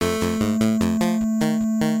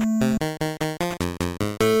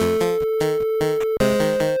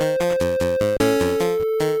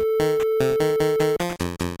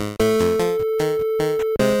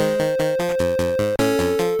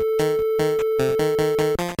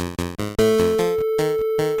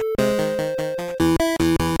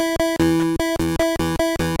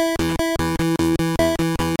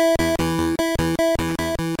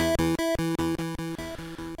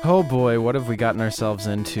gotten ourselves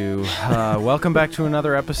into. Welcome back to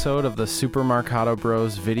another episode of the Super Marcato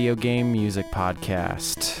Bros Video Game Music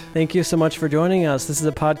Podcast. Thank you so much for joining us. This is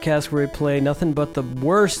a podcast where we play nothing but the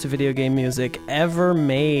worst video game music ever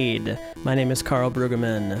made. My name is Carl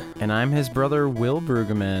Brueggemann. And I'm his brother, Will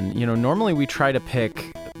Brueggemann. You know, normally we try to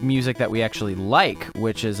pick music that we actually like,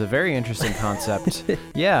 which is a very interesting concept.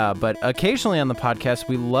 Yeah, but occasionally on the podcast,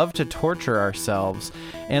 we love to torture ourselves.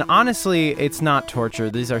 And honestly, it's not torture.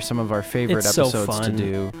 These are some of our favorite episodes to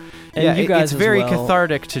do. And yeah, you guys it's very well.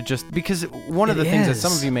 cathartic to just, because one of the things that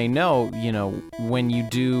some of you may know, when you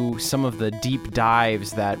do some of the deep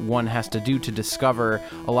dives that one has to do to discover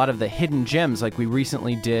a lot of the hidden gems, like we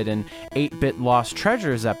recently did an 8-Bit Lost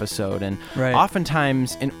Treasures episode. And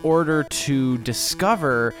oftentimes, in order to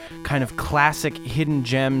discover kind of classic hidden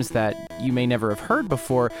gems that you may never have heard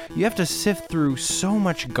before, you have to sift through so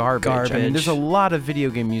much garbage. I mean, there's a lot of video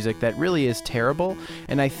game music that really is terrible,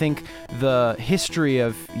 and I think the history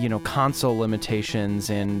of, console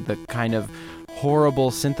limitations and the kind of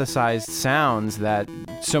horrible synthesized sounds that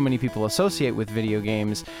so many people associate with video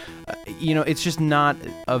games, it's just not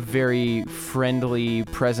a very friendly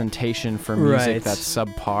presentation for music that's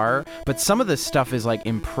subpar. But some of this stuff is like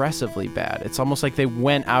impressively bad. It's almost like they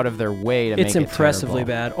went out of their way to make it It's impressively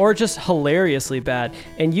bad, or just hilariously bad.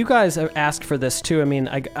 And you guys have asked for this too. I mean,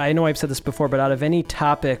 I know I've said this before, but out of any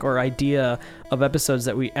topic or idea of episodes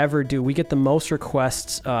that we ever do, we get the most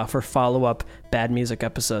requests for follow-up bad music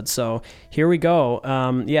episodes. So here we go.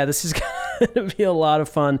 This is going to be a lot of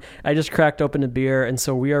fun. I just cracked open a beer, and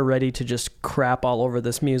so we are ready to just crap all over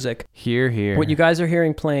this music. Here. What you guys are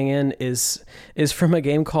hearing playing in is from a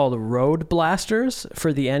game called Road Blasters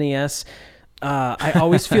for the NES. I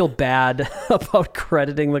always feel bad about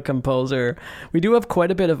crediting the composer. We do have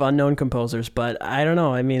quite a bit of unknown composers, but I don't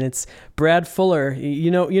know. I mean, it's Brad Fuller.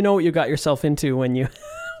 You know what you got yourself into when you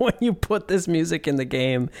when you put this music in the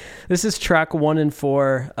game. This is track 1 and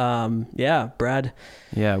 4. Brad.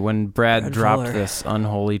 Yeah, when Brad dropped this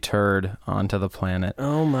unholy turd onto the planet.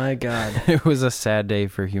 Oh my God. It was a sad day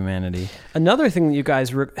for humanity. Another thing that you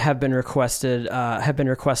guys have been requesting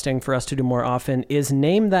for us to do more often is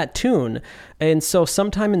Name That Tune. And so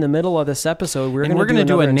sometime in the middle of this episode, we're going to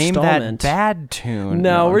do a Name That Bad Tune.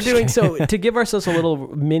 No, we're doing so to give ourselves a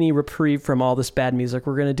little mini reprieve from all this bad music.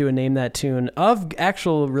 We're going to do a Name That Tune of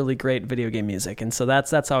actual really great video game music. And so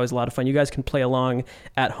that's always a lot of fun. You guys can play along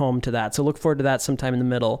at home to that. So look forward to that sometime in the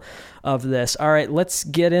middle of this. All right, let's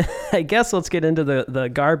get in. Let's get into the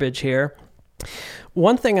garbage here.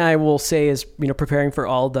 One thing I will say is, preparing for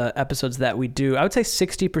all the episodes that we do, I would say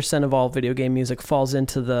 60% of all video game music falls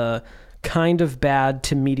into the kind of bad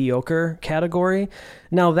to mediocre category.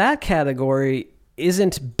 Now, that category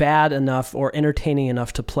isn't bad enough or entertaining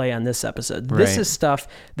enough to play on this episode. This is stuff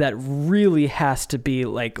that really has to be,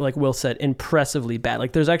 like Will said, impressively bad.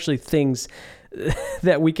 Like, there's actually things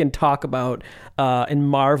that we can talk about and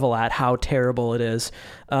marvel at how terrible it is.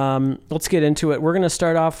 Let's get into it. We're going to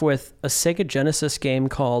start off with a Sega Genesis game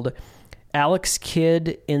called Alex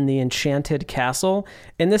Kidd in the Enchanted Castle.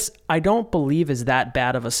 And this, I don't believe, is that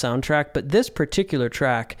bad of a soundtrack, but this particular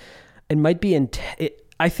track, it might be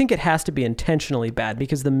I think it has to be intentionally bad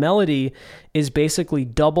because the melody is basically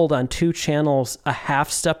doubled on 2 channels a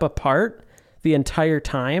half step apart the entire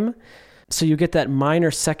time. So you get that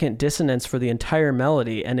minor second dissonance for the entire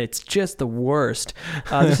melody, and it's just the worst.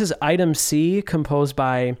 This is Item C, composed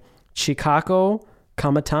by Chikako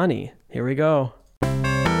Kamatani. Here we go.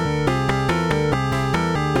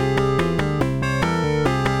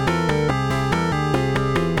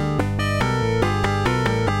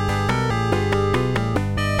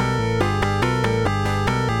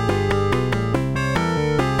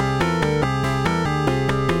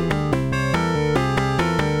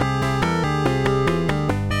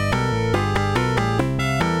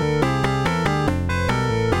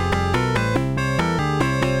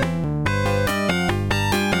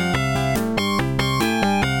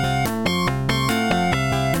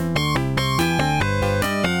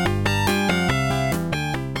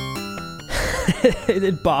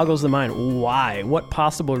 It boggles the mind. Why? What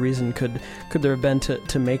possible reason could there have been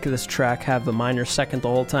to make this track have the minor second the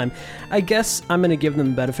whole time? I guess I'm going to give them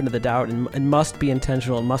the benefit of the doubt, and it must be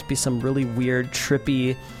intentional. It must be some really weird,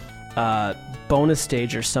 trippy bonus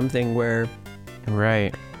stage or something where...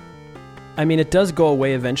 Right. I mean, it does go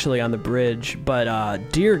away eventually on the bridge, but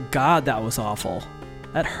dear God, that was awful.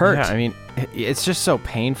 That hurt. Yeah, I mean, it's just so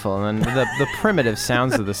painful. And then the primitive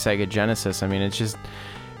sounds of the Sega Genesis, I mean, it's just...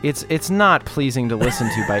 it's not pleasing to listen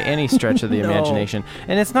to by any stretch of the imagination.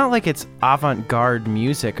 And it's not like it's avant-garde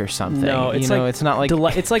music or something. No, it's it's not like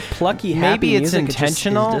it's like plucky, happy maybe it's music.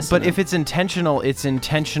 intentional, It just is but dissonant. if it's intentional, it's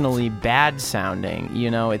intentionally bad sounding.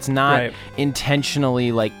 It's not Right.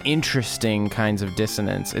 intentionally like interesting kinds of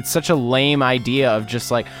dissonance. It's such a lame idea of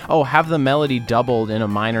just like, oh, have the melody doubled in a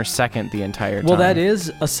minor second the entire time. Well, that is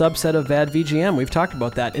a subset of bad VGM. We've talked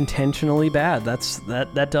about that. Intentionally bad.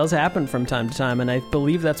 That does happen from time to time, and I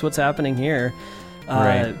believe that's what's happening here.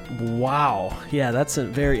 Right. Wow. Yeah, that's a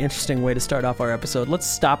very interesting way to start off our episode. Let's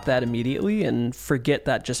stop that immediately and forget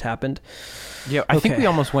that just happened. Yeah, I think Okay. we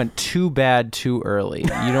almost went too bad too early.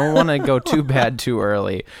 You don't want to go too bad too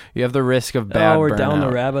early. You have the risk of bad we're down the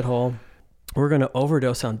burnout. rabbit hole. We're going to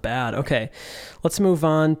overdose on bad. Okay, let's move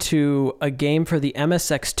on to a game for the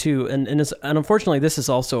MSX2. And unfortunately, this is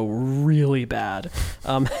also really bad.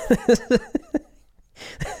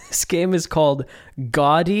 This game is called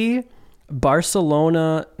Gaudi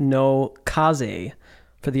Barcelona no Kaze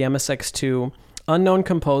for the MSX2. Unknown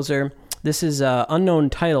composer. This is an unknown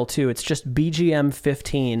title, too. It's just BGM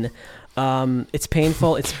 15. It's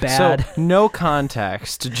painful. It's bad. So, no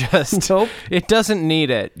context. Just, Nope. It doesn't need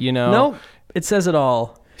it, Nope. It says it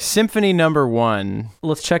all. Symphony number 1.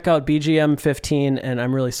 Let's check out BGM 15, and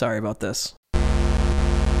I'm really sorry about this.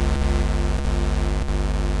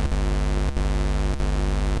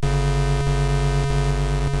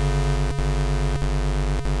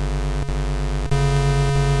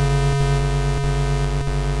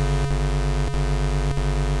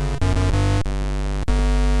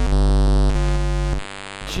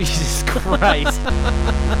 Jesus Christ.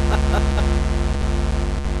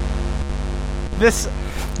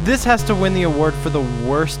 This has to win the award for the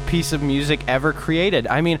worst piece of music ever created.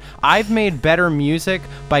 I mean, I've made better music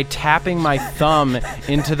by tapping my thumb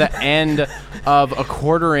into the end of a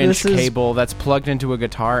 1/4-inch cable that's plugged into a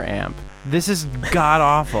guitar amp. This is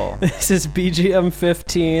god-awful. This is BGM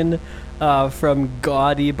 15 from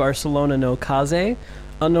Gaudi Barcelona no Kaze,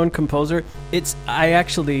 unknown composer.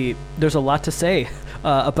 There's a lot to say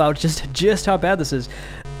about just how bad this is.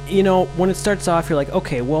 When it starts off, you're like,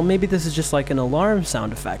 okay, well, maybe this is just like an alarm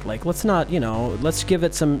sound effect. Like, let's give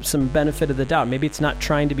it some benefit of the doubt. Maybe it's not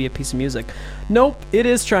trying to be a piece of music. Nope, it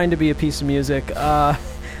is trying to be a piece of music.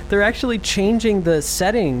 They're actually changing the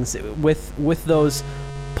settings with those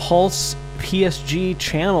pulse PSG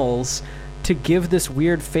channels to give this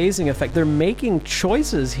weird phasing effect. They're making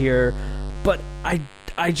choices here, but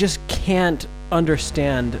I just can't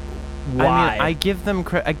understand why. I mean, I give them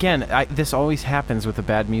credit. Again, this always happens with the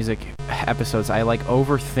bad music episodes. I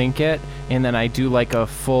overthink it, and then I do like a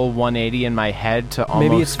full 180 in my head to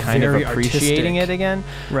almost kind of appreciating it again.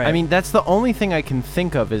 Right. I mean, that's the only thing I can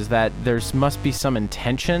think of, is that must be some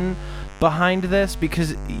intention behind this,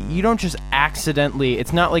 because you don't just accidentally,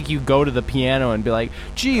 it's not like you go to the piano and be like,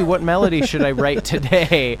 gee, what melody should I write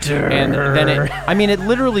today? And then it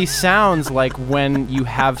literally sounds like when you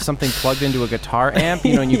have something plugged into a guitar amp,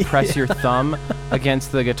 and you press your thumb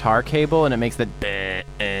against the guitar cable and it makes the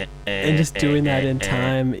and just doing that in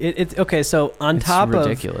time. It's okay. So on top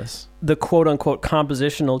ridiculous. of the quote unquote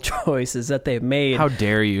compositional choices that they've made, how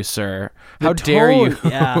dare you, sir? How dare you?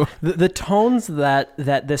 Yeah, the tones that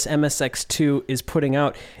this MSX2 is putting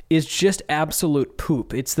out is just absolute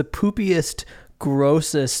poop. It's the poopiest,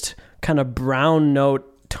 grossest kind of brown note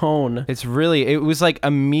tone. It was like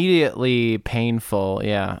immediately painful.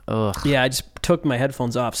 Yeah. Ugh. Yeah, I just took my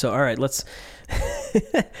headphones off. So, all right, let's.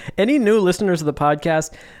 Any new listeners of the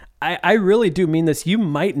podcast, I really do mean this. You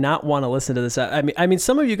might not want to listen to this. I mean,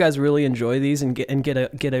 some of you guys really enjoy these and get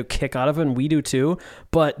a kick out of it, and we do too.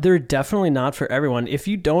 But they're definitely not for everyone. If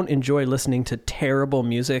you don't enjoy listening to terrible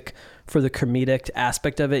music for the comedic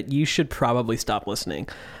aspect of it, you should probably stop listening.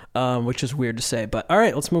 Which is weird to say, but all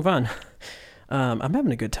right, let's move on. I'm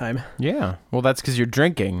having a good time. Yeah. Well, that's because you're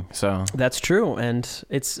drinking, so. That's true. And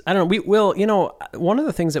I don't know, one of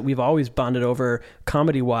the things that we've always bonded over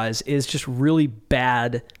comedy-wise is just really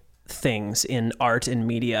bad things in art and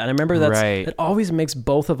media. And I remember it always makes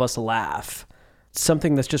both of us laugh.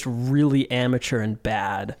 Something that's just really amateur and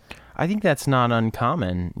bad. I think that's not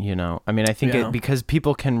uncommon, I mean, I think because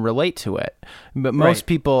people can relate to it. But most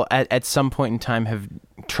people at some point in time have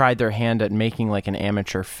tried their hand at making like an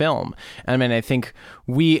amateur film. I mean, I think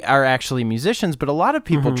we are actually musicians, but a lot of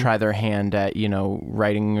people try their hand at,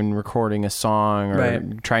 writing and recording a song or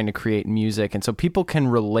trying to create music. And so people can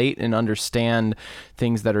relate and understand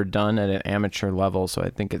things that are done at an amateur level. So I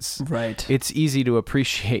think it's easy to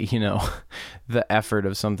appreciate, the effort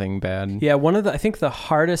of something bad. Yeah, I think the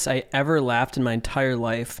hardest I ever laughed in my entire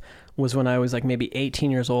life was when I was like maybe 18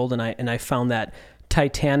 years old, and I found that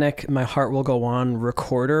Titanic, My Heart Will Go On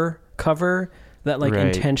recorder cover, that like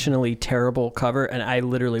intentionally terrible cover, and I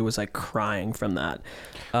literally was like crying from that.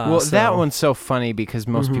 That one's so funny because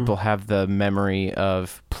most people have the memory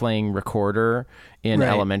of playing recorder in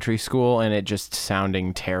elementary school and it just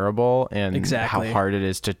sounding terrible, and how hard it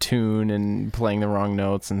is to tune and playing the wrong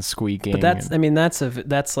notes and squeaking. But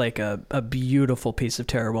that's like a beautiful piece of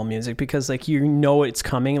terrible music, because like you know it's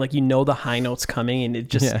coming, like you know the high notes coming, and it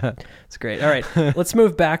just it's great. All right, let's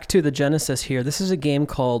move back to the Genesis here. This is a game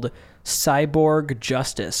called Cyborg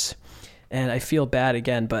Justice, and I feel bad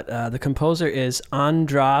again, but the composer is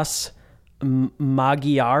Andras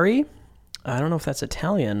Maggiari. I don't know if that's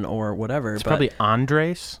Italian or whatever. It's probably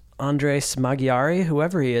Andres Maggiari,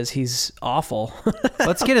 whoever he is, he's awful.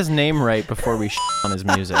 Let's get his name right before we on his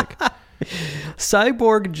music.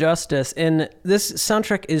 Cyborg Justice, and this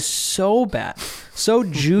soundtrack is so bad, so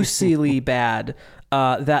juicily bad,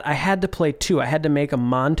 that I had to play two. I had to make a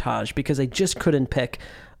montage because I just couldn't pick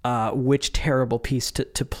which terrible piece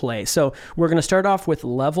to play. So we're going to start off with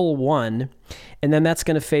level 1, and then that's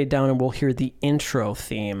going to fade down and we'll hear the intro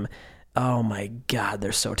theme. Oh my God,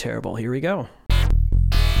 they're so terrible. Here we go.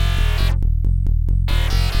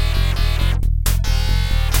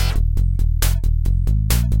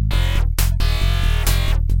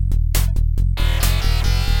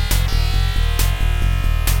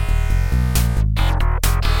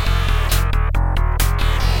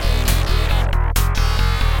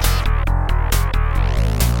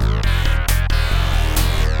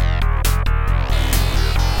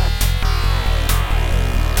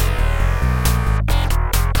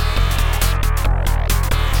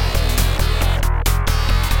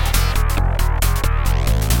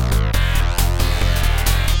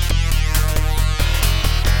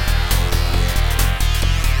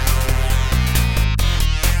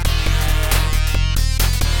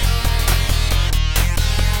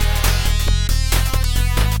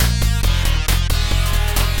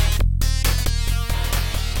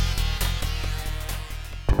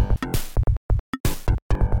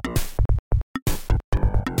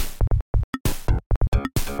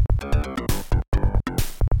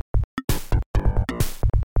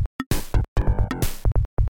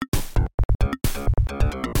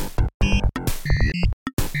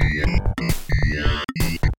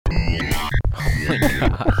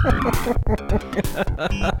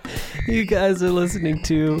 You guys are listening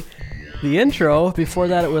to the intro. Before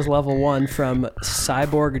that, it was level 1 from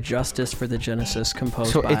Cyborg Justice for the Genesis,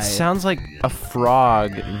 composed by... So it sounds like a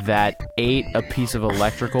frog that ate a piece of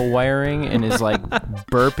electrical wiring and is like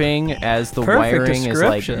burping as the wiring is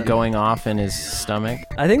like going off in his stomach.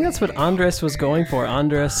 I think that's what Andres was going for.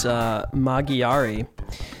 Andres Maggiari.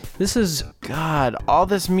 This is... God, all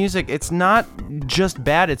this music, it's not just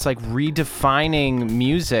bad, it's like redefining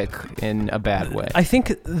music in a bad way. I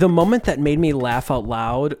think the moment that made me laugh out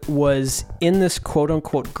loud was in this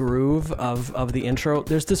quote-unquote groove of the intro.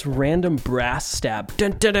 There's this random brass stab.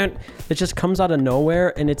 Dun, dun, dun, that just comes out of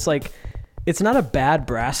nowhere, and it's like... It's not a bad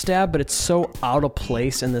brass stab, but it's so out of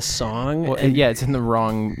place in this song. Well, yeah, it's in the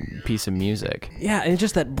wrong piece of music. Yeah, and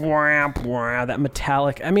just that bwah, bwah, that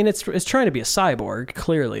metallic. I mean, it's trying to be a cyborg,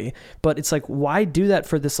 clearly, but it's like, why do that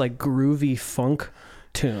for this like groovy funk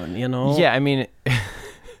tune, you know? Yeah, I mean...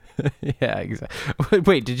 Yeah, exactly.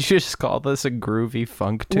 Wait, did you just call this a groovy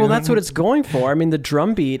funk tune? Well, that's what it's going for. I mean, the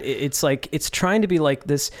drum beat, it's like, it's trying to be like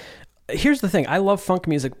this... Here's the thing. I love funk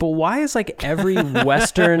music, but why is like every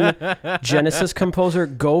Western Genesis composer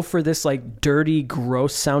go for this like dirty,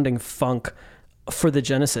 gross sounding funk for the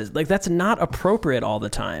Genesis? Like that's not appropriate all the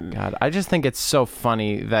time. God, I just think it's so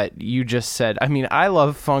funny that you just said, I mean, I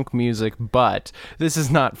love funk music, but this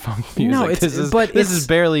is not funk music. No, this is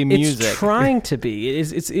barely music. It's trying to be.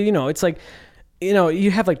 It's you know, it's like, you know, you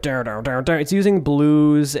have like it's using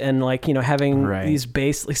blues and like, you know, having these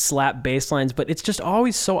slap bass lines, but it's just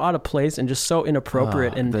always so out of place and just so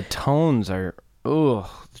inappropriate. And the tones are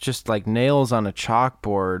just like nails on a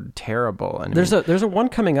chalkboard, terrible. And there's a one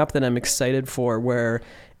coming up that I'm excited for where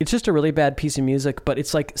it's just a really bad piece of music, but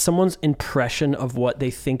it's like someone's impression of what they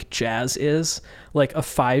think jazz is. Like a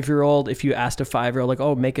 5-year-old, if you asked a 5-year-old, like,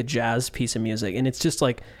 oh, make a jazz piece of music. And it's just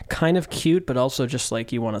like kind of cute, but also just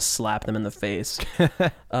like you want to slap them in the face.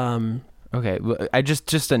 Okay, I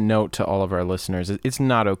just a note to all of our listeners. It's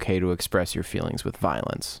not okay to express your feelings with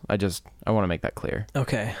violence. I want to make that clear.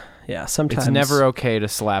 Okay. Yeah, sometimes. It's never okay to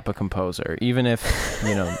slap a composer, even if,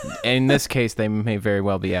 in this case, they may very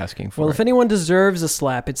well be asking for it. Well, if anyone deserves a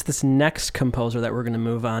slap, it's this next composer that we're going to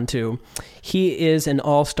move on to. He is an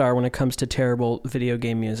all-star when it comes to terrible video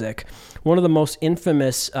game music. One of the most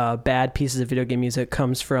infamous bad pieces of video game music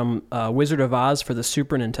comes from Wizard of Oz for the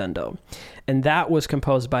Super Nintendo. And that was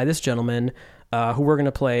composed by this gentleman who we're going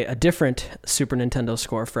to play a different Super Nintendo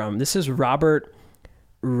score from. This is Robert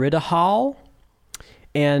Ridahall.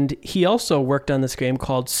 And he also worked on this game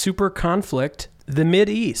called Super Conflict: The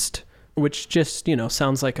Mid-East, which just,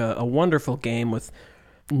 sounds like a wonderful game with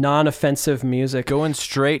non-offensive music. Going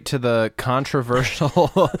straight to the controversial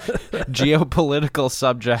geopolitical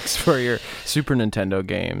subjects for your Super Nintendo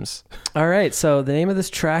games. All right, so the name of this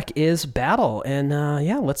track is Battle, and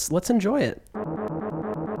let's enjoy it.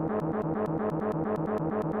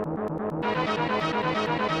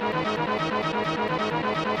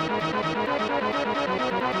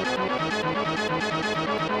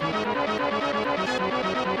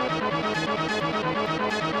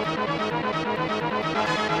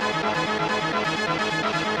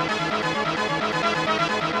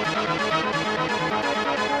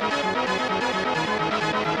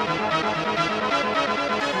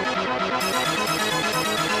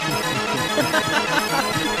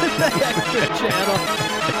 Extra channel.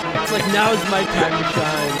 It's like, now is my time to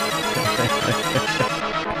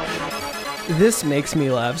shine. This makes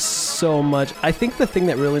me laugh so much. I think the thing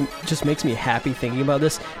that really just makes me happy thinking about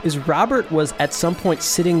this is Robert was at some point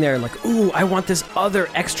sitting there and like, ooh, I want this other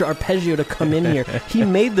extra arpeggio to come in here. He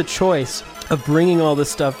made the choice of bringing all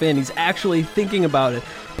this stuff in. He's actually thinking about it,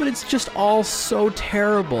 but it's just all so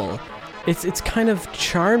terrible. It's kind of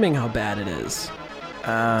charming how bad it is.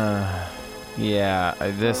 Yeah,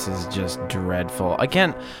 this is just dreadful.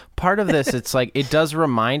 Again, part of this, it's like, it does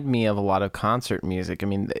remind me of a lot of concert music. I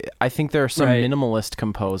mean, I think there are some minimalist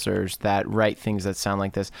composers that write things that sound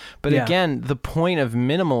like this. But again, the point of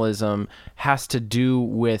minimalism has to do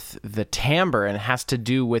with the timbre, and has to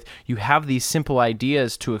do with, you have these simple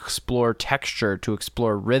ideas to explore texture, to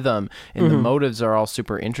explore rhythm, and the motives are all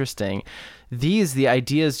super interesting. The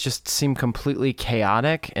ideas just seem completely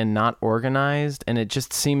chaotic and not organized, and it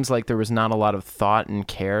just seems like there was not a lot of thought and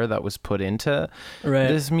care that was put into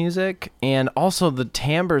this music. And also the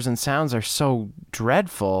timbres and sounds are so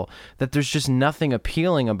dreadful that there's just nothing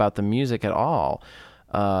appealing about the music at all.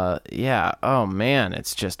 Oh man,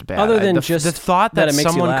 it's just bad. Other than the thought that it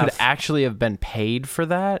makes someone you laugh. could actually have been paid for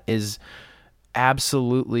that is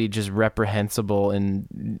absolutely just reprehensible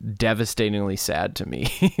and devastatingly sad to me.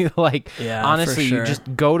 Honestly, you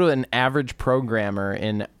just go to an average programmer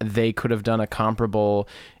and they could have done a comparable,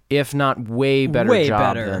 if not way better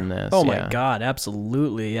job than this. Oh my God,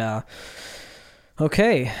 absolutely, yeah.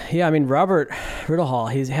 Okay, yeah, I mean, Robert Ridahall,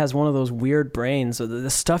 he has one of those weird brains. So the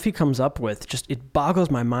stuff he comes up with, it boggles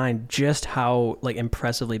my mind just how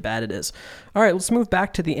impressively bad it is. All right, let's move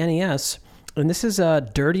back to the NES. And this is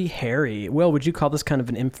Dirty Harry. Will, would you call this kind of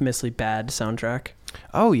an infamously bad soundtrack?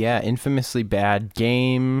 Oh yeah, infamously bad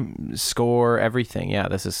game, score, everything. Yeah,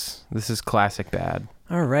 this is classic bad.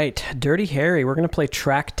 All right, Dirty Harry. We're going to play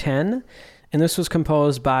track 10. And this was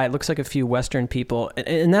composed by, it looks like, a few Western people.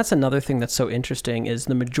 And that's another thing that's so interesting, is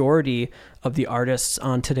the majority of the artists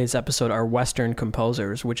on today's episode are Western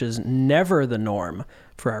composers, which is never the norm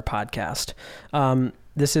for our podcast.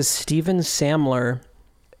 This is Stephen Samler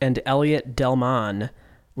and Elliot Delman.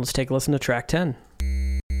 Let's take a listen to track 10.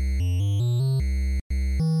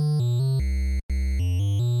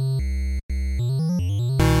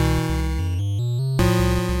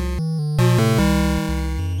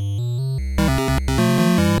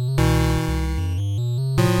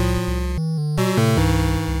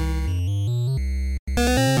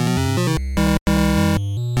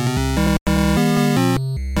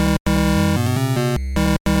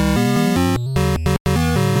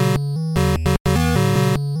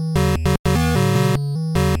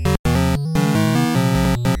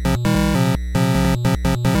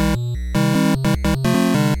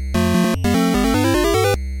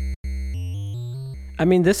 I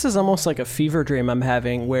mean, this is almost like a fever dream I'm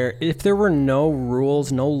having, where if there were no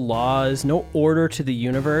rules, no laws, no order to the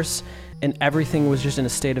universe, and everything was just in a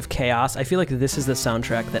state of chaos, I feel like this is the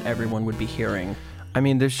soundtrack that everyone would be hearing. I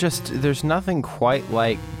mean, there's nothing quite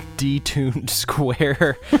like detuned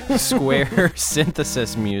square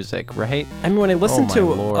synthesis music, right? I mean, when I listen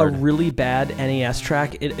to a really bad NES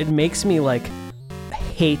track, it makes me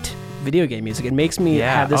hate video game music. It makes me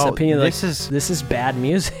have this opinion that this is bad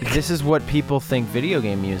music. This is what people think video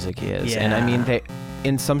game music is. And I mean,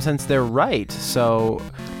 in some sense they're right. So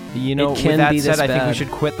You know, It with can that be said, this I think we bad.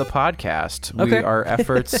 should quit the podcast. Okay. Our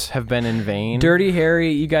efforts have been in vain. Dirty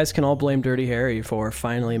Harry, you guys can all blame Dirty Harry for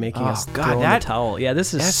finally making us throw in the towel. Yeah,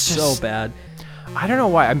 this is so bad. I don't know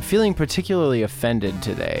why. I'm feeling particularly offended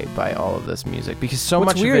today by all of this music because so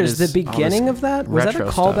What's much weird of it is the beginning of that. Was that a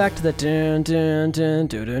retro callback stuff. to the dun dun dun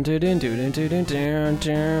dun dun dun dun dun dun dun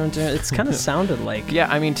dun dun? It's kind of sounded like.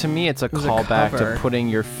 Yeah, I mean, to me, it's a was a callback cover. to putting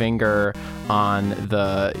your finger on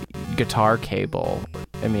the guitar cable.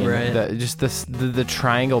 I mean, Right. the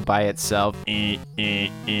triangle by itself. I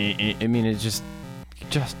mean, it's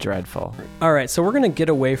just dreadful. All right, so we're gonna get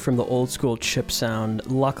away from the old school chip sound,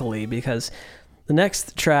 luckily, because the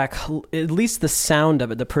next track, at least the sound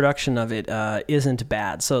of it, the production of it, isn't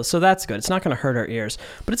bad. So that's good. It's not going to hurt our ears,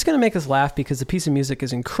 but it's going to make us laugh because the piece of music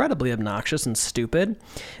is incredibly obnoxious and stupid.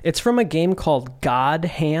 It's from a game called God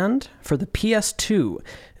Hand for the PS2,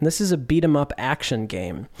 and this is a beat-em-up action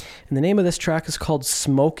game. And the name of this track is called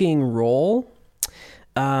Smoking Roll.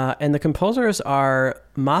 And the composers are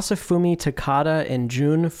Masafumi Takada and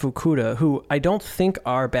Jun Fukuda, who I don't think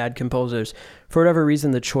are bad composers. For whatever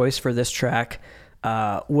reason, the choice for this track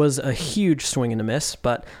was a huge swing and a miss.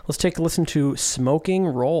 But let's take a listen to Smoking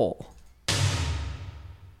Roll.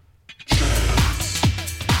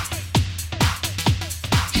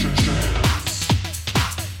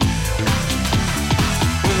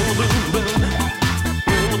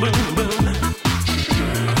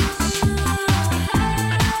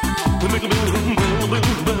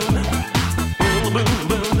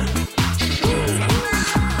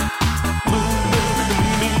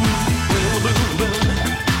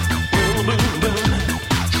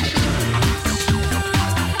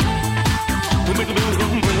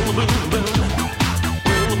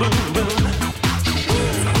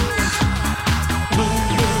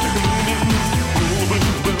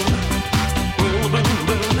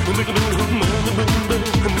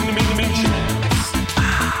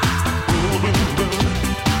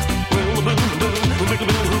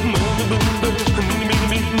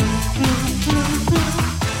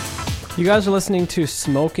 You guys are listening to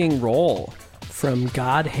Smoking Roll from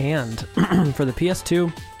God Hand for the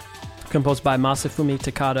PS2, composed by Masafumi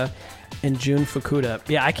Takada and Jun Fukuda.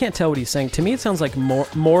 Yeah, I can't tell what he's saying. To me, it sounds like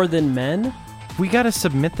more than men. We got to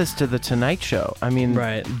submit this to the Tonight Show. I mean,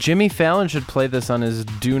 Right. Jimmy Fallon should play this on his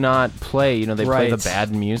Do Not Play. You know, they play Right. the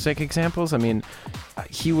bad music examples. I mean,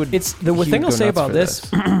 he would. It's the he thing would I'll go say nuts about for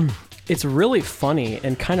this. It's really funny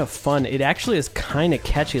and kind of fun. It actually is kind of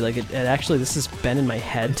catchy. Like it actually, this has been in my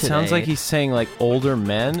head today. Sounds like he's saying like older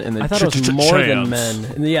men, and I thought it was more than men.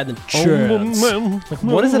 And yeah, the chance. Like,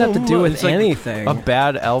 what does it have to do with It's like anything? a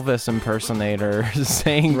bad Elvis impersonator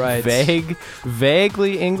saying Right.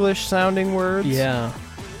 vaguely English sounding words. Yeah.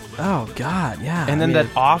 Oh God, yeah. And I then mean, that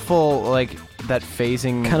awful like that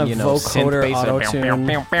phasing kind of you know, vocoder synth bass.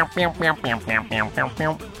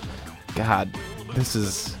 God, this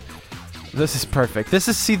is perfect. This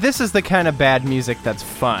is the kind of bad music that's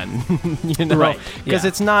fun, you know, Right, because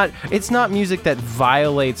yeah. it's not music that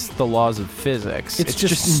violates the laws of physics. It's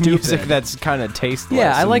just music stupid. that's kind of tasteless.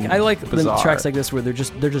 Yeah, I and like the bizarre. tracks like this where they're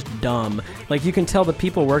just dumb. Like you can tell the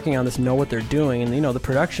people working on this know what they're doing, and you know the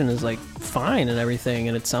production is like fine and everything,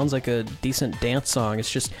 and it sounds like a decent dance song. It's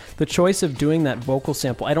just the choice of doing that vocal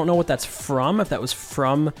sample. I don't know what that's from. If that was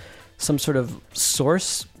from some sort of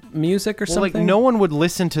source music or Well, something. like no one would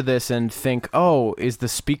listen to this and think, "Oh, is the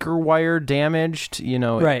speaker wire damaged?" You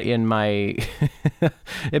know, Right. in my.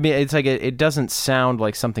 I mean, it's like it doesn't sound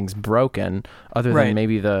like something's broken, other Right. than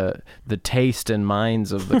maybe the taste and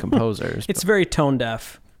minds of the composers. It's very tone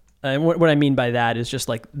deaf. And what I mean by that is just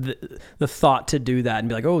like the thought to do that and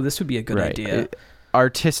be like, oh, this would be a good Right. idea.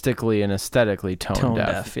 Artistically and aesthetically tone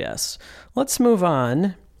deaf. Yes. Let's move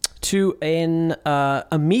on to an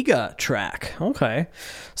Amiga track. Okay.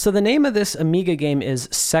 So the name of this Amiga game is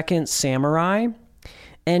Second Samurai.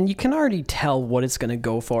 And you can already tell what it's going to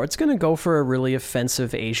go for. It's going to go for a really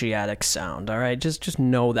offensive Asiatic sound. All right. Just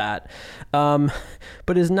know that.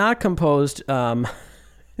 But is not composed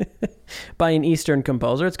by an Eastern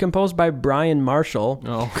composer. It's composed by Brian Marshall.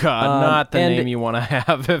 Oh God, not the and- name you want to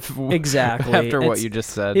have Exactly. after what It's- you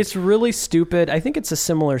just said. It's really stupid. I think it's a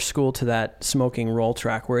similar school to that Smoking Roll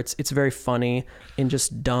track where it's very funny and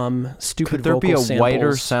just dumb, stupid Could there vocal be a samples.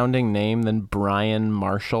 whiter sounding name than Brian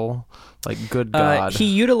Marshall? Like, good God. He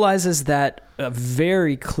utilizes that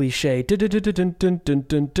very cliche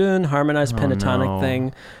dun-dun-dun-dun-dun-dun-dun harmonized pentatonic no.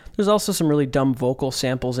 thing. There's also some really dumb vocal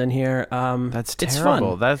samples in here. That's It's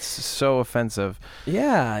terrible. fun. That's so offensive.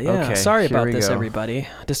 Yeah. Okay, Sorry here about we this, go. everybody.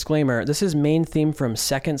 Disclaimer, this is main theme from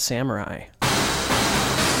Second Samurai.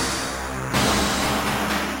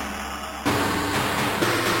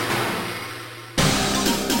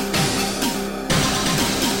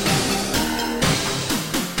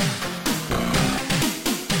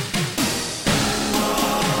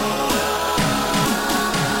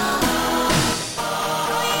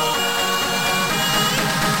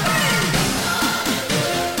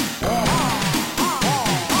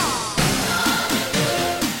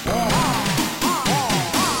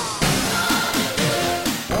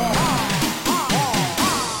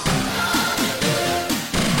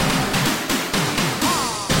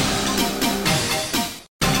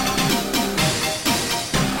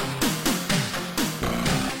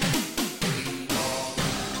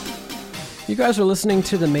 guys are listening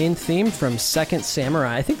to the main theme from Second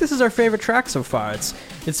Samurai. I think this is our favorite track so far.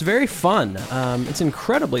 It's very fun. It's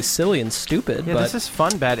incredibly silly and stupid. Yeah, but this is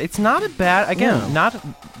fun bad. It's not a bad, again, No. not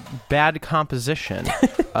bad composition.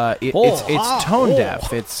 It's tone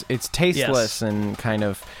deaf. It's tasteless and kind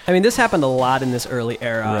of... I mean, this happened a lot in this early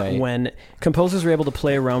era Right. when composers were able to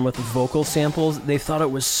play around with vocal samples. They thought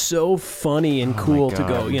it was so funny and cool to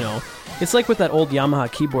go, God. It's like with that old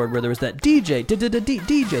Yamaha keyboard where there was that DJ,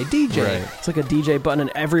 DJ. Right. It's like a DJ button,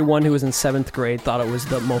 and everyone who was in 7th grade thought it was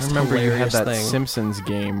the most Remember you had hilarious that thing. Simpsons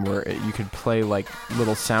game where you could play like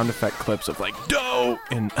little sound effect clips of like dough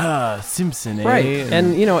and Simpson, eh? Right,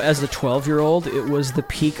 and as a 12-year-old, it was the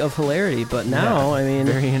peak of hilarity. But now, I mean,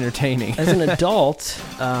 very entertaining. as an adult,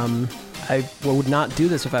 I would not do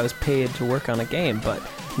this if I was paid to work on a game. But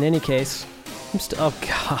in any case, oh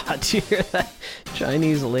God, do you hear that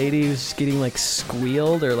Chinese lady who's getting like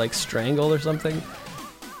squealed or like strangled or something?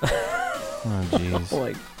 Oh jeez.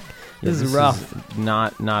 Like, this is rough.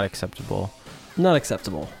 Not acceptable. Not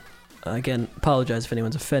acceptable. Again, apologize if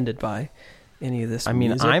anyone's offended by any of this. I mean,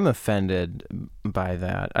 music. I'm offended by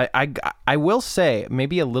that. I will say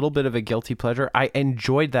maybe a little bit of a guilty pleasure. I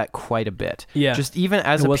enjoyed that quite a bit. Yeah. Just even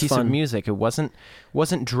as It a was piece fun. of music, it wasn't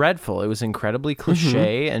dreadful. It was incredibly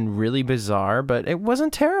cliche and really bizarre, but it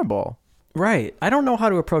wasn't terrible. Right. I don't know how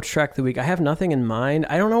to approach track of the week. I have nothing in mind.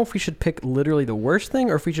 I don't know if we should pick literally the worst thing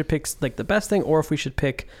or if we should pick like the best thing or if we should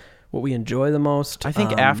pick what we enjoy the most. I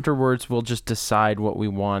think afterwards we'll just decide what we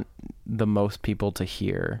want the most people to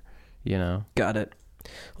hear, Got it.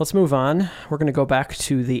 Let's move on. We're going to go back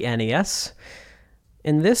to the NES.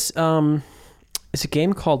 And this is a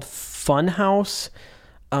game called Funhouse.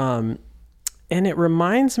 And it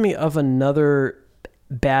reminds me of another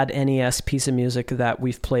bad NES piece of music that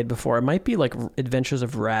we've played before. It might be like Adventures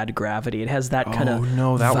of Rad Gravity. It has that kind of that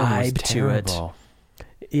one was vibe to it. terrible.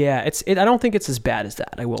 Yeah, I don't think it's as bad as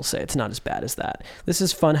that. I will say it's not as bad as that. This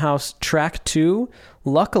is Funhouse Track 2.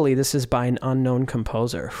 Luckily, this is by an unknown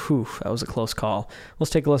composer. Whew, that was a close call. Let's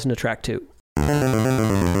take a listen to Track 2.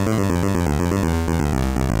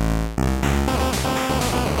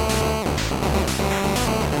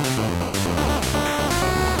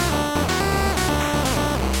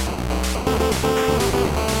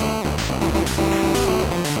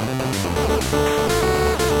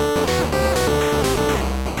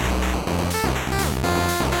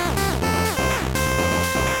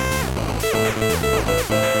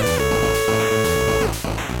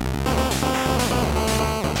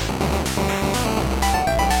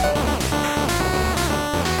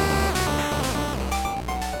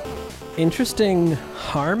 Interesting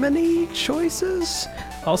harmony choices.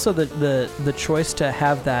 Also, the choice to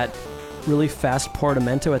have that really fast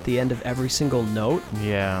portamento at the end of every single note.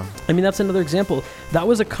 Yeah. I mean, that's another example. That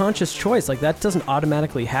was a conscious choice. Like, that doesn't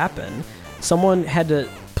automatically happen. Someone had to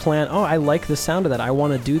plan, I like the sound of that. I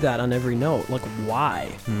want to do that on every note. Like,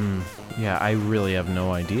 why? Yeah, I really have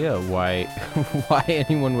no idea why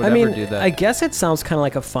anyone would I ever mean, do that. I guess it sounds kind of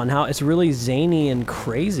like a Funhouse. It's really zany and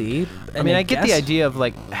crazy. I mean, I get the idea of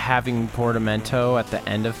like having portamento at the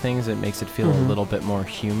end of things. It makes it feel a little bit more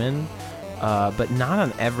human, but not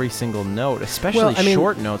on every single note, especially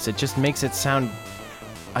short notes. It just makes it sound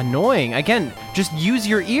annoying. Again, just use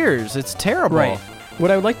your ears. It's terrible. Right.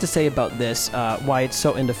 What I would like to say about this, why it's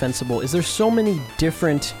so indefensible, is there's so many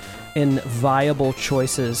different and viable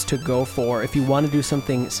choices to go for if you want to do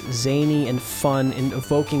something zany and fun and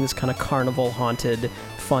evoking this kind of carnival-haunted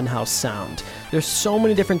Funhouse sound. There's so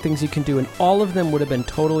many different things you can do, and all of them would have been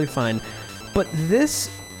totally fine. But this,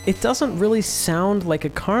 it doesn't really sound like a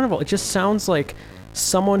carnival. It just sounds like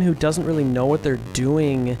someone who doesn't really know what they're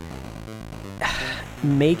doing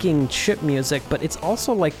making chip music, but it's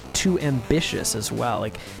also like too ambitious as well.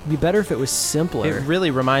 Like, it'd be better if it was simpler. It really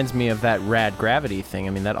reminds me of that Rad Gravity thing. I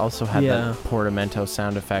mean, that also had that portamento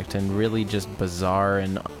sound effect and really just bizarre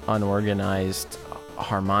and unorganized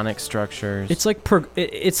harmonic structures. It's like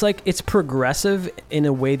it's progressive in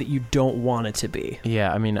a way that you don't want it to be.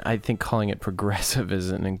 Yeah, I mean, I think calling it progressive is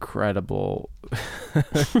an incredible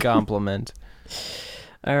compliment.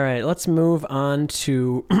 All right, let's move on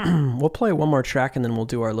to... we'll play one more track and then we'll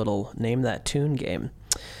do our little Name That Tune game.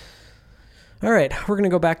 All right, we're going to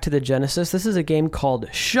go back to the Genesis. This is a game called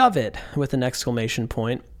Shove It with an exclamation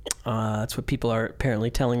point. That's what people are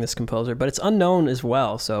apparently telling this composer, but it's unknown as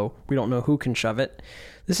well, so we don't know who can shove it.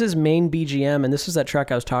 This is main BGM, and this is that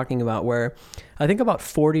track I was talking about where I think about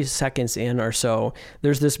 40 seconds in or so,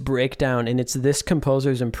 there's this breakdown, and it's this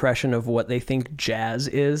composer's impression of what they think jazz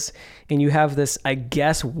is. And you have this, I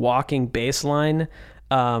guess, walking bass line,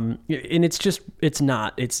 and it's just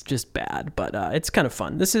bad, but it's kind of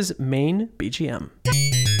fun. This is main BGM.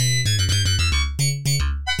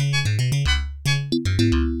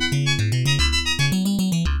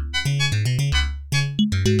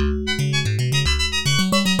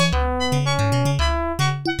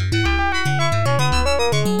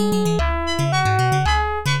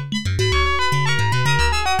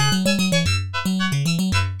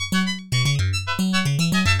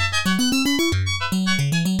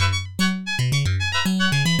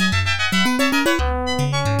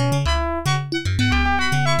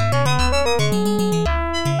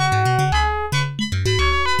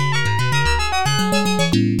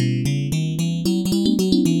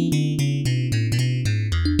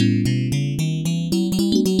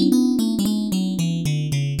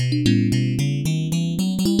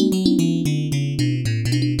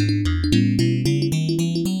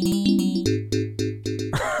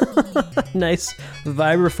 Nice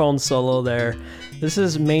vibraphone solo there. This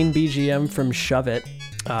is main BGM from Shove It.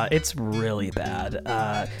 It's really bad.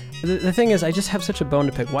 The thing is, I just have such a bone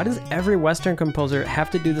to pick. Why does every Western composer have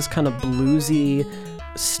to do this kind of bluesy,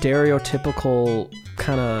 stereotypical,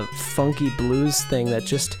 kind of funky blues thing that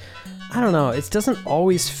just, I don't know, it doesn't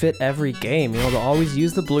always fit every game. You know, they'll always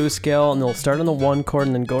use the blues scale and they'll start on the 1 chord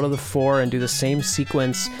and then go to the 4 and do the same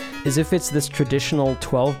sequence as if it's this traditional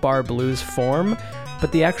 12-bar blues form.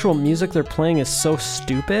 But the actual music they're playing is so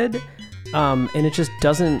stupid, and it just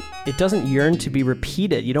doesn't yearn to be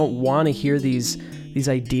repeated. You don't want to hear these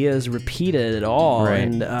ideas repeated at all, right.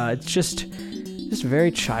 And it's just very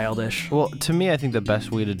childish. Well, to me, I think the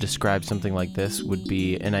best way to describe something like this would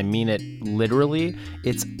be, and I mean it literally,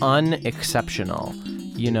 it's unexceptional.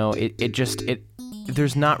 You know, it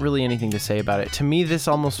there's not really anything to say about it. To me, this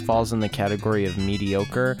almost falls in the category of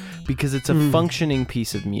mediocre because it's a functioning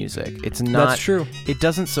piece of music. It's not. That's true. It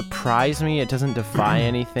doesn't surprise me. It doesn't defy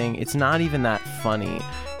anything. It's not even that funny.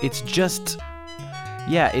 It's just,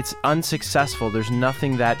 yeah, it's unsuccessful. There's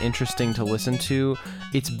nothing that interesting to listen to.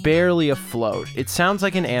 It's barely afloat. It sounds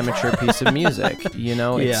like an amateur piece of music, you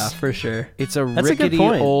know? Yeah, for sure. It's a rickety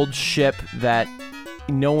old ship that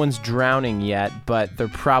no one's drowning yet, but they're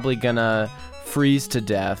probably gonna freeze to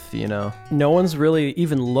death, you know? No one's really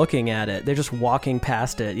even looking at it. They're just walking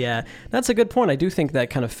past it. Yeah, that's a good point. I do think that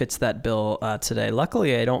kind of fits that bill today.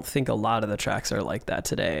 Luckily, I don't think a lot of the tracks are like that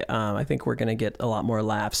today. I think we're going to get a lot more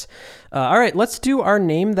laughs. All right, let's do our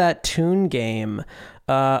Name That Tune game.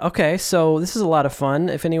 Okay, so this is a lot of fun.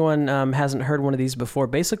 If anyone hasn't heard one of these before,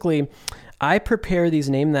 basically, I prepare these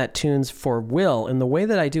Name That Tunes for Will, and the way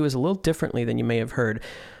that I do is a little differently than you may have heard.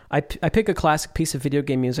 I pick a classic piece of video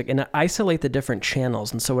game music and I isolate the different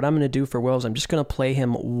channels. And so what I'm going to do for Will is I'm just going to play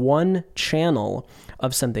him one channel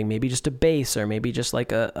of something, maybe just a bass or maybe just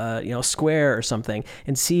like a square or something,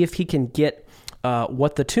 and see if he can get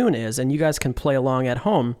what the tune is. And you guys can play along at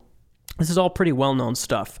home. This is all pretty well-known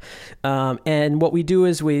stuff. And what we do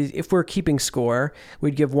is if we're keeping score,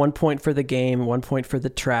 we'd give 1 point for the game, 1 point for the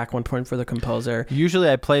track, 1 point for the composer.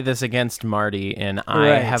 Usually I play this against Marty, and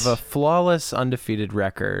I have a flawless, undefeated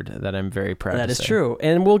record that I'm very proud of. That is true.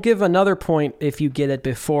 And we'll give another point if you get it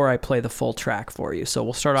before I play the full track for you. So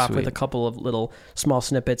we'll start off with a couple of little small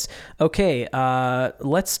snippets. Okay,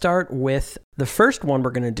 let's start with the first one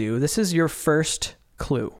we're going to do. This is your first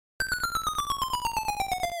clue.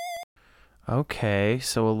 Okay,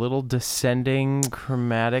 so a little descending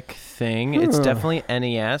chromatic thing. It's definitely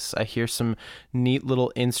NES. I hear some neat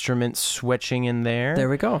little instrument switching in there. There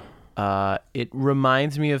we go. It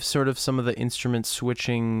reminds me of sort of some of the instrument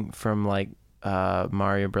switching from like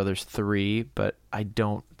Mario Brothers 3, but I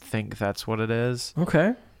don't think that's what it is.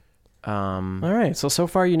 Okay. All right, so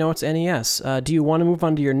far you know it's NES. Do you want to move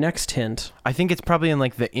on to your next hint? I think it's probably in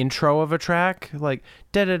like the intro of a track, like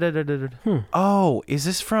da da da da da. Oh, is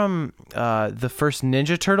this from the first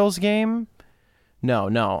Ninja Turtles game? No,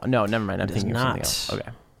 never mind. I'm thinking of something else. Okay,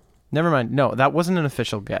 never mind. No, that wasn't an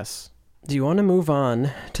official guess. Do you want to move on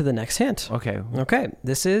to the next hint? Okay. Okay,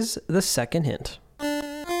 this is the second hint.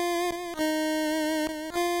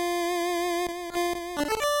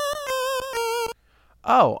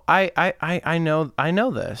 Oh, I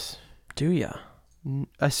know this. Do ya?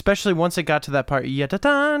 Especially once it got to that part.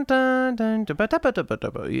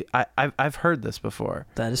 I've heard this before.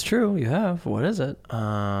 That is true. You have. What is it?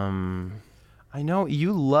 I know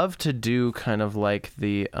you love to do kind of like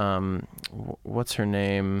the what's her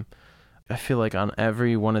name? I feel like on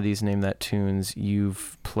every one of these Name That Tunes,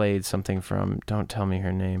 you've played something from. Don't tell me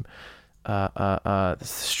her name.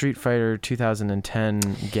 Street Fighter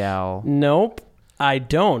 2010 gal. Nope. I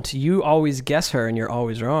don't. You always guess her, and you're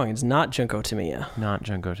always wrong. It's not Junko Tamiya. Not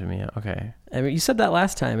Junko Tamiya. Okay. I mean, you said that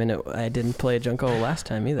last time, and I didn't play Junko last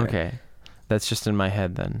time either. Okay. That's just in my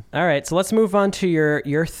head then. All right, so let's move on to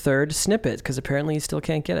your third snippet, because apparently you still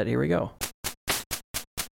can't get it. Here we go.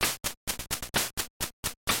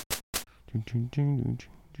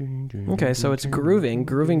 Okay, so it's grooving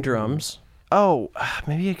drums. Oh,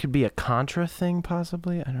 maybe it could be a Contra thing,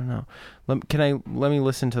 possibly. I don't know. Let me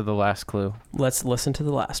listen to the last clue. Let's listen to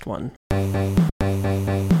the last one.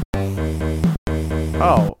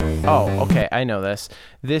 Oh, okay. I know this.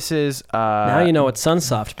 This is now you know it's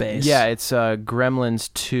Sunsoft bass. Yeah, it's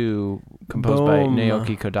Gremlins 2, composed by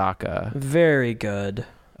Naoki Kodaka. Very good.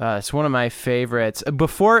 It's one of my favorites.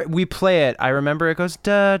 Before we play it, I remember it goes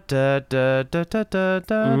da da da da da da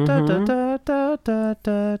da da da da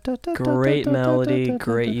da da. Great melody,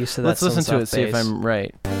 great use of that. Let's listen to it, see if I'm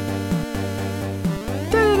right.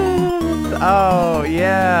 Oh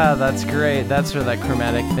yeah, that's great. That's where that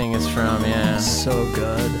chromatic thing is from. Yeah. So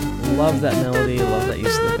good. Love that melody. Love that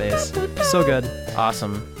use of the bass. So good.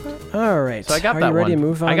 Awesome. All right. So I got Are that you ready one. to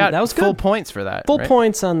move on? I got that was full good. points for that. Full right?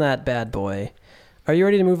 points on that bad boy. Are you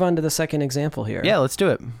ready to move on to the second example here? Yeah, let's do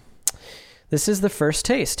it. This is the first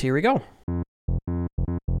taste. Here we go.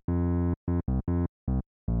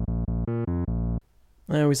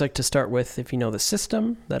 I always like to start with, if you know the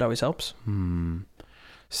system, that always helps.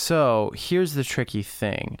 So here's the tricky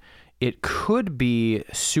thing. It could be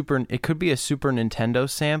a Super Nintendo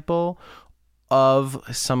sample of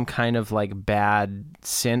some kind of like bad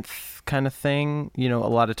synth kind of thing. You know, a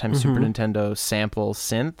lot of times Super Nintendo samples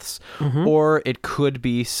synths, or it could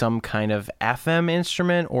be some kind of FM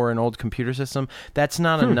instrument or an old computer system. That's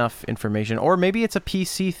not enough information. Or maybe it's a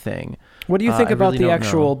PC thing. What do you think about really the don't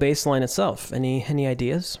actual know. bass line itself? Any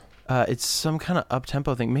ideas? It's some kind of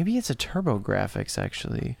up-tempo thing. Maybe it's a TurboGrafx,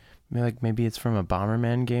 actually. Maybe it's from a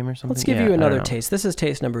Bomberman game or something. Let's give you another taste. This is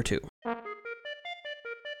taste number 2.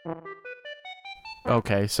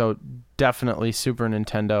 Okay, so definitely Super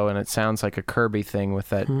Nintendo, and it sounds like a Kirby thing with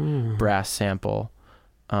that brass sample.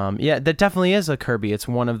 Yeah, that definitely is a Kirby. It's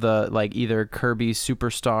one of the, like, either Kirby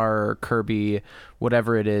Superstar or Kirby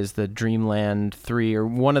whatever it is, the Dreamland 3, or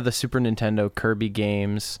one of the Super Nintendo Kirby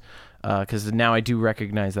games, because now I do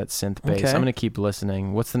recognize that synth bass. Okay. I'm going to keep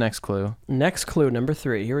listening. What's the next clue? Next clue, number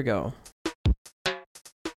 3. Here we go.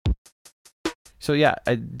 So yeah,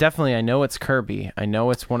 I know it's Kirby. I know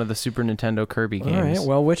it's one of the Super Nintendo Kirby games. All right,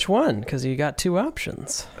 well, which one? Because you got 2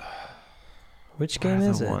 options. Which game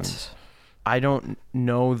is it? Ones? I don't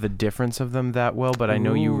know the difference of them that well, but I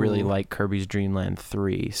know you really like Kirby's Dream Land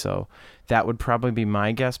 3, so that would probably be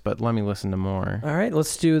my guess, but let me listen to more. All right,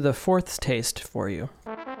 let's do the 4th taste for you.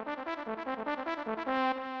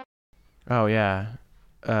 Oh, yeah.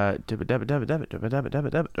 Yeah,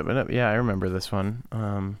 I remember this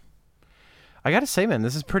one. I gotta say, man,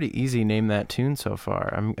 this is pretty easy. Name that tune so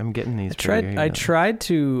far. I'm getting these. I tried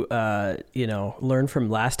to, learn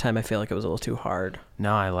from last time. I feel like it was a little too hard.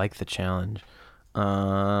 No, I like the challenge.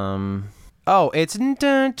 Oh, it's.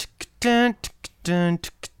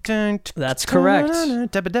 That's correct.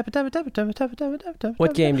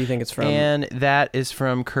 What game do you think it's from? And that is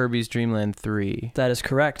from Kirby's Dream Land 3. That is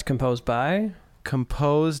correct. Composed by.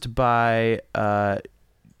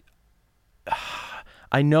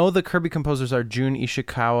 I know the Kirby composers are Jun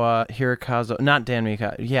Ishikawa, Hirokazu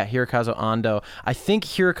Ando. I think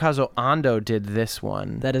Hirokazu Ando did this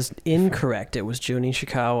one. That is incorrect. It was Jun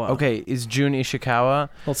Ishikawa. Okay, is Jun Ishikawa?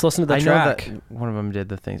 Let's listen to the I track. know that one of them did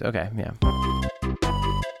the things. Okay, yeah.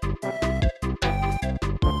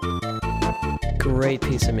 Great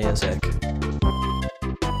piece of music.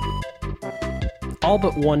 All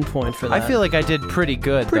but 1 point for that. I feel like I did pretty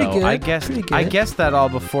good, though. I guessed that all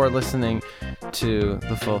before listening to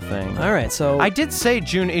the full thing. All right, so I did say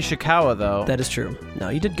Jun Ishikawa, though. That is true. No,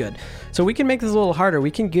 you did good. So we can make this a little harder. We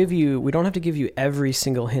don't have to give you every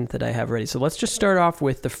single hint that I have ready. So let's just start off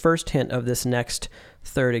with the first hint of this next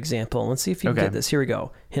third example. Let's see if you get this. Here we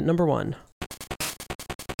go. Hint number 1.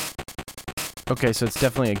 Okay, so it's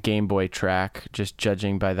definitely a Game Boy track, just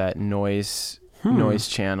judging by that noise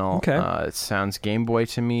channel. Okay. It sounds Game Boy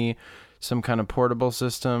to me, some kind of portable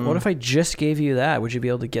system. What if I just gave you that? Would you be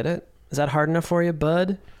able to get it? Is that hard enough for you,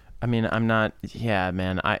 bud? I mean, I'm not. Yeah,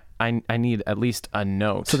 man. I need at least a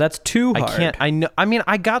note. So that's too hard. I can't. I know. I mean,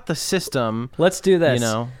 I got the system. Let's do this.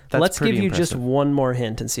 That's let's give you impressive. just one more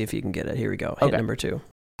hint and see if you can get it. Here we go. Hint number 2.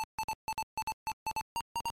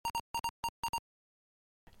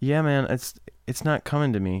 Yeah, man. It's not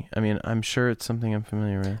coming to me. I mean, I'm sure it's something I'm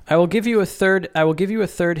familiar with. I will give you a third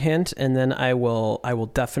hint, and then I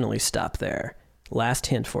will definitely stop there. Last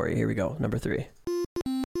hint for you. Here we go. Number 3.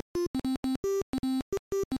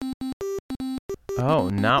 Oh,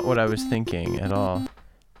 not what I was thinking at all.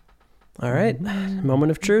 All right.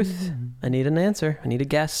 Moment of truth. I need an answer. I need a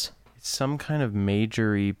guess. It's some kind of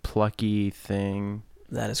majory, plucky thing.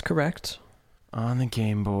 That is correct. On the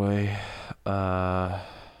Game Boy.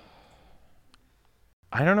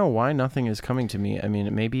 I don't know why nothing is coming to me. I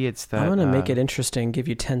mean, maybe it's that... I'm going to make it interesting, give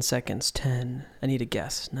you 10 seconds. 10. I need a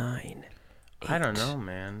guess. 9. 8, I don't know,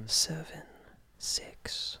 man. 7,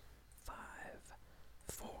 6, 5,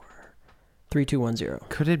 4, 3, 2, 1, 0.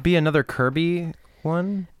 Could it be another Kirby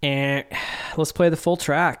one? And let's play the full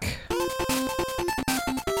track.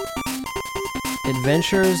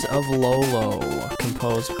 Adventures of Lolo,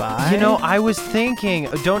 composed by... You know, I was thinking...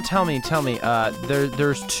 Don't tell me.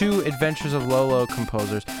 There's 2 Adventures of Lolo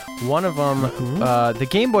composers. One of them, the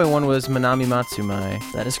Game Boy one, was Manami Matsumae.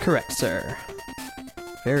 That is correct, sir.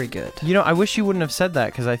 Very good. You know, I wish you wouldn't have said that,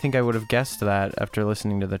 because I think I would have guessed that after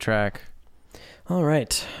listening to the track. All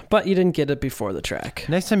right, but you didn't get it before the track.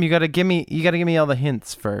 Next time, you gotta give me all the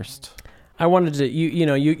hints first. I wanted to,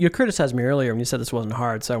 you criticized me earlier when you said this wasn't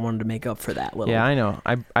hard, so I wanted to make up for that little. Yeah, I know.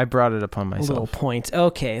 I brought it upon myself. Little point.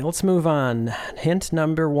 Okay, let's move on. Hint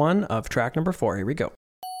number 1 of track number 4. Here we go.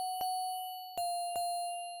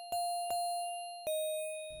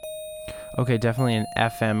 Okay, definitely an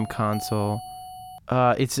FM console.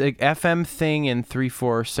 It's an FM thing in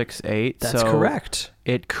 3468. That's so correct.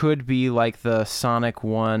 It could be like the Sonic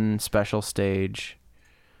 1 special stage,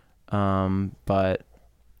 but.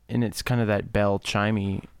 And it's kind of that bell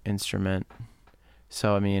chimey instrument.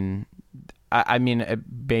 So, I mean,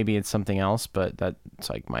 maybe it's something else, but that's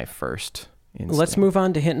like my first instinct. Let's move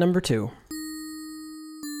on to hint number 2.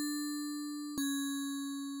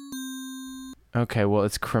 Okay, well,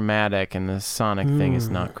 it's chromatic, and the Sonic thing is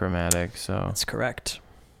not chromatic, so... That's correct.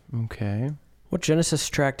 Okay. What Genesis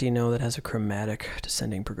track do you know that has a chromatic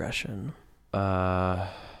descending progression?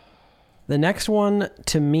 The next one,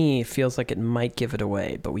 to me, feels like it might give it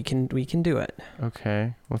away, but we can do it.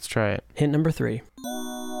 Okay, let's try it. Hint number 3.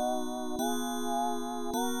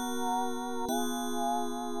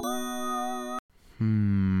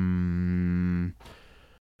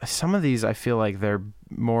 Some of these, I feel like they're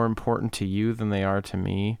more important to you than they are to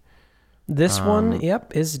me. This one,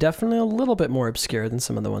 is definitely a little bit more obscure than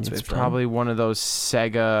some of the ones we've done. It's probably one of those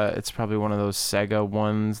Sega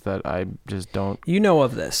ones that I just don't... You know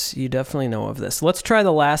of this. You definitely know of this. Let's try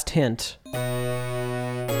the last hint.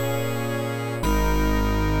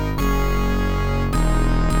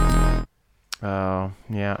 Oh,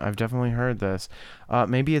 yeah, I've definitely heard this.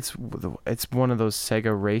 Maybe it's one of those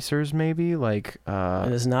Sega racers, maybe? Like...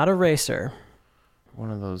 It is not a racer. One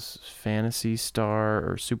of those Phantasy Star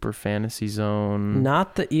or Super Fantasy Zone.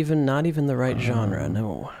 Not even the right genre,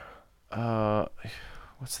 no.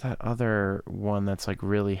 What's that other one that's like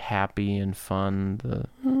really happy and fun?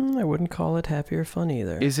 I wouldn't call it happy or fun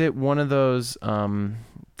either. Is it one of those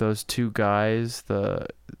 2 guys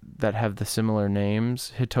that have the similar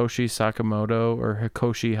names, Hitoshi Sakamoto or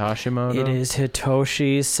Hikoshi Hashimoto? It is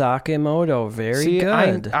Hitoshi Sakamoto. Very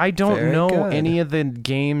good. I don't know any of the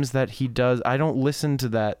games that he does. I don't listen to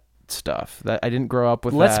that stuff. That I didn't grow up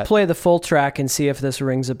with. Let's play the full track and see if this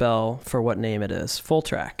rings a bell for what name it is. Full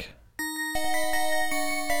track.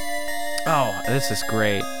 Oh, this is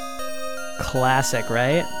great. Classic,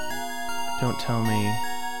 right? Don't tell me.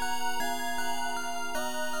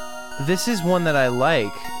 This is one that I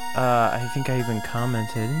like. I think I even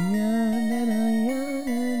commented.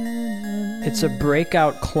 It's a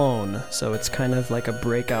Breakout clone, so it's kind of like a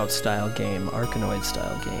Breakout style game, Arkanoid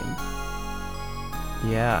style game.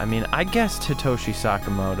 Yeah, I mean, I guessed Hitoshi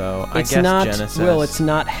Sakamoto. It's I guess not, Genesis. Well, it's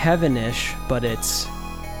not heavenish, but it's...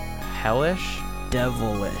 hellish?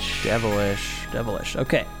 Devilish. Devilish.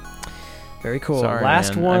 Okay. Very cool. Sorry,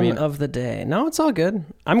 Last man. one of the day. No, it's all good.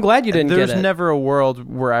 I'm glad you didn't get it. There's never a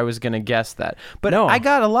world where I was going to guess that. But no. I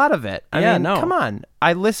got a lot of it. I mean, no. Come on.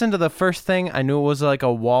 I listened to the first thing. I knew it was like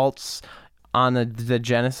a waltz on the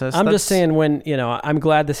Genesis. I'm just saying I'm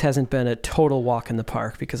glad this hasn't been a total walk in the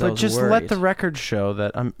park because I was just worried. let the record show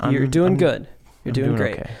that You're doing good. You're doing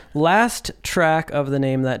great. Okay. Last track of the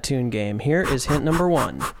Name That Tune game. Here is hint number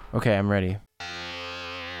 1. Okay, I'm ready.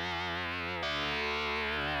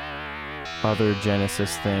 Other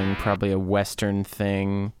Genesis thing, probably a Western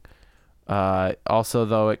thing. Also,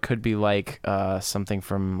 though, it could be like something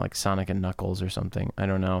from like Sonic and Knuckles or something. I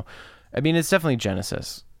don't know. I mean, it's definitely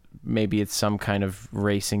Genesis. Maybe it's some kind of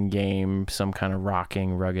racing game, some kind of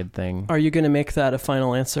rocking, rugged thing. Are you going to make that a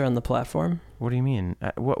final answer on the platform? What do you mean?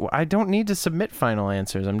 I don't need to submit final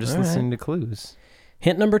answers. I'm just listening to clues.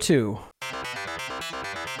 Hint number 2.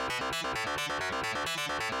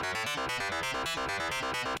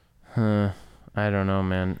 I don't know,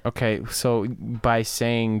 man. Okay, so by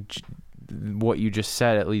saying what you just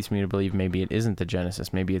said, it leads me to believe maybe it isn't the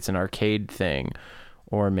Genesis. Maybe it's an arcade thing,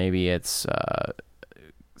 or maybe it's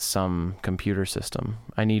some computer system.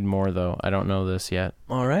 I need more, though. I don't know this yet.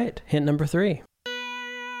 All right. Hint number 3.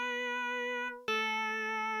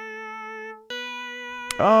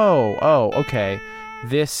 Okay.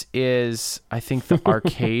 This is, I think, the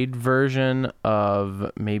arcade version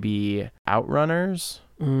of maybe Outrunners.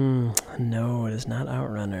 No, it is not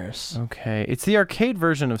Outrunners. Okay. It's the arcade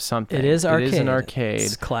version of something. It is arcade. It is an arcade.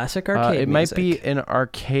 It's classic arcade It music. might be an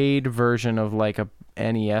arcade version of like a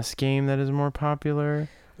NES game that is more popular.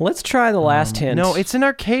 Let's try the last hint. No, it's an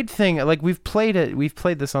arcade thing. Like we've played it. We've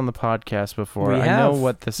played this on the podcast before. We I have. know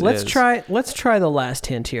what this Let's is. Let's try the last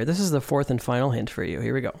hint here. This is the fourth and final hint for you.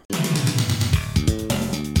 Here we go.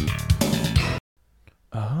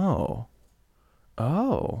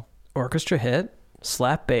 Oh. Orchestra hit,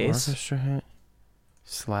 slap bass. Orchestra hit,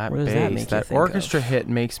 slap What does bass. that make you That think orchestra of? hit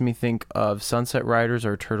makes me think of Sunset Riders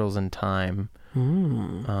or Turtles in Time.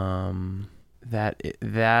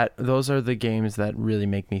 Those are the games that really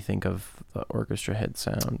make me think of the orchestra hit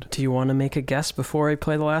sound. Do you want to make a guess before I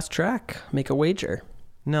play the last track? Make a wager.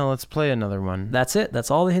 No, let's play another one. That's it.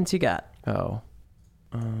 That's all the hints you got. Oh.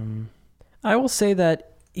 I will say that,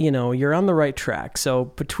 you're on the right track.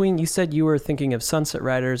 So you said you were thinking of Sunset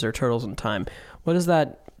Riders or Turtles in Time. What does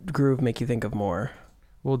that groove make you think of more?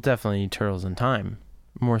 Well, definitely Turtles in Time.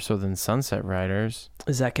 More so than Sunset Riders.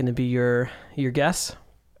 Is that going to be your guess?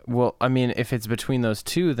 Well, I mean, if it's between those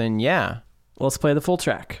two, then yeah. Let's play the full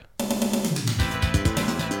track.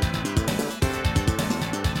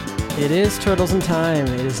 It is Turtles in Time.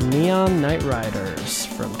 It is Neon Knight Riders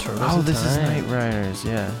from Turtles in Time. Oh, this is Knight Riders,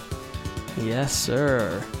 yeah. Yes,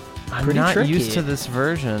 sir. I'm Pretty not tricky. used to this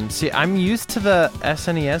version. See, I'm used to the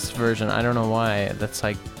SNES version. I don't know why. That's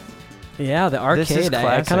like... Yeah, the arcade. This is I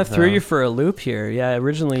classic, kind of threw though. you for a loop here. Yeah,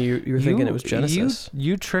 originally you were thinking it was Genesis.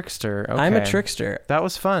 You trickster. Okay. I'm a trickster. That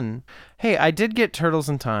was fun. Hey, I did get Turtles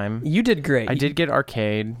in Time. You did great. I did get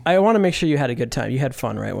arcade. I want to make sure you had a good time. You had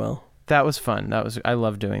fun, right, Will? That was fun. I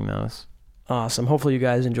love doing those. Awesome. Hopefully you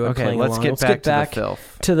guys enjoyed Okay, playing let's along. get back to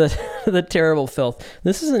the filth. To the terrible filth.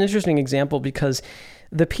 This is an interesting example because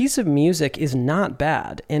the piece of music is not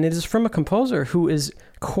bad, and it is from a composer who is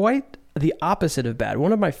quite the opposite of bad.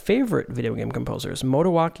 One of my favorite video game composers,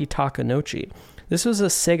 Motowaki Takanouchi. This was a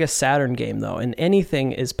Sega Saturn game, though, and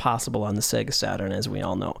anything is possible on the Sega Saturn, as we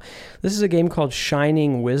all know. This is a game called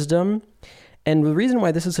Shining Wisdom, and the reason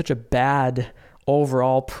why this is such a bad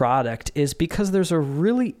overall product is because there's a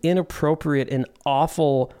really inappropriate and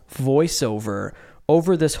awful voiceover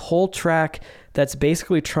over this whole track that's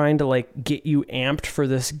basically trying to like get you amped for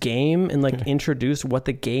this game and like introduce what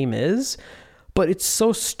the game is. But it's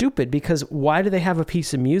so stupid because why do they have a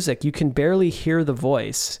piece of music? You can barely hear the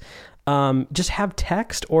voice. Just have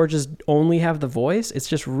text or just only have the voice. It's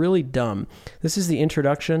just really dumb. This is the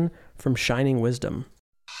introduction from Shining Wisdom.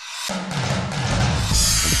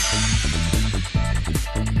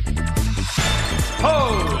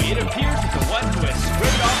 Oh, it appears that the one who has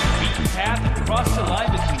strayed off the beaten path and crossed the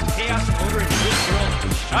line between Chaos Motor and this world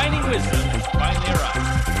of Shining Wisdom has finally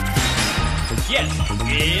arrived. Yes,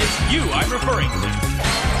 it's you I'm referring to.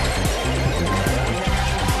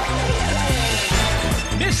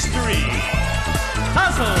 Mystery,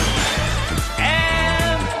 puzzle,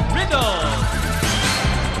 and riddle.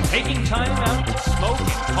 Taking time out to smoke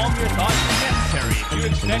and calm your thoughts is necessary if you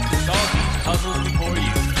expect to solve these puzzles before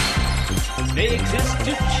you. They exist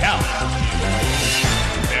to challenge you.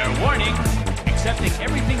 Fair warning, accepting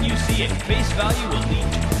everything you see at face value will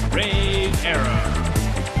lead to grave error.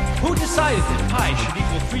 Who decided that pi should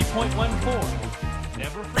equal 3.14?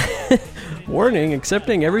 Never. Warning,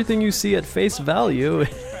 accepting everything you see at face value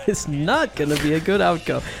is not going to be a good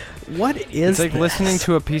outcome. What is It's like this? listening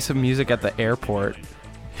to a piece of music at the airport.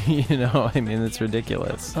 It's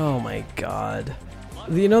ridiculous. Oh my god.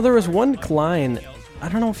 There was one line, I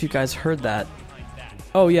don't know if you guys heard that.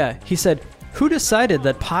 Oh yeah, he said, who decided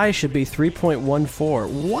that pi should be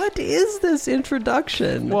 3.14? What is this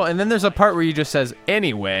introduction? Well, and then there's a part where he just says,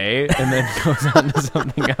 anyway, and then goes on to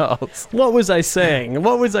something else. What was I saying?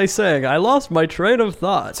 I lost my train of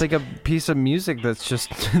thought. It's like a piece of music that's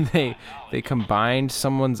just, they combined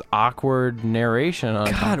someone's awkward narration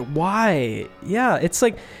on God, why? Yeah, it's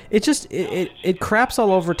like it craps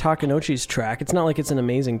all over Takanouchi's track. It's not like it's an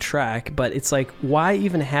amazing track, but it's like, why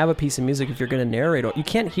even have a piece of music if you're going to narrate? You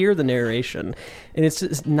can't hear the narration, and it's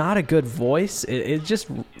just not a good voice. It's just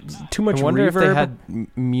too much I wonder reverb. if they had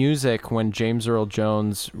music when James Earl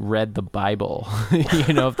Jones read the Bible.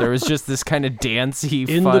 If there was just this kind of dancey,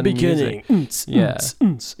 in fun the beginning.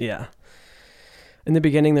 music. Yeah. In the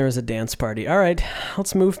beginning, there was a dance party. All right,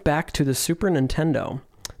 let's move back to the Super Nintendo.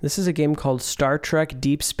 This is a game called Star Trek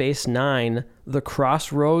Deep Space Nine, The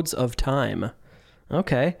Crossroads of Time.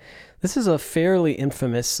 Okay, this is a fairly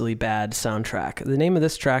infamously bad soundtrack. The name of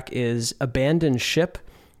this track is Abandoned Ship,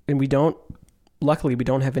 and we don't luckily, we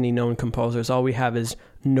don't have any known composers. All we have is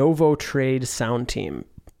Novo Trade Sound Team.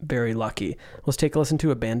 Very lucky. Let's take a listen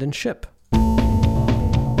to Abandoned Ship.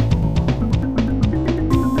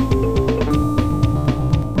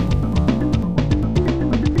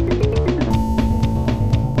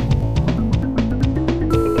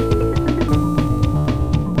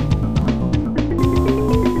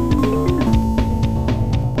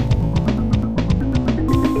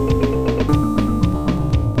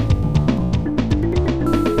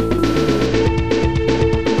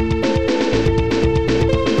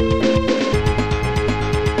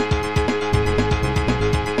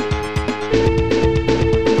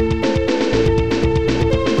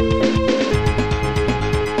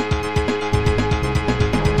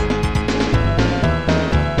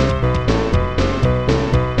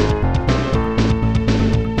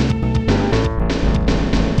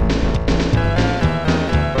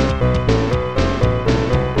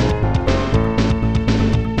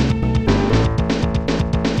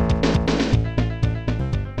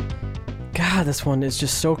 This one is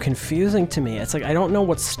just so confusing to me. It's like I don't know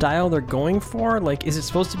what style they're going for. Like, is it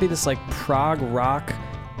supposed to be this like prog rock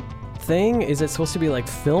thing? Is it supposed to be like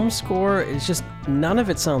film score? It's just none of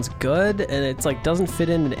it sounds good, and it's like doesn't fit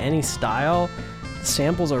into any style. The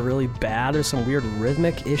samples are really bad. There's some weird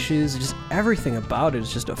rhythmic issues. Just everything about it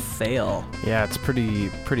is just a fail. Yeah, it's pretty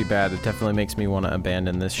bad. It definitely makes me want to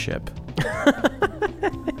abandon this ship.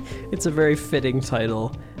 It's a very fitting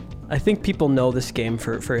title. I think people know this game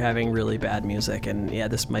for having really bad music, and yeah,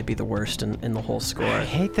 this might be the worst in the whole score. I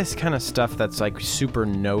hate this kind of stuff that's like super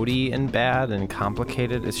notey and bad and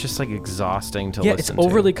complicated. It's just like exhausting to listen to. Yeah, it's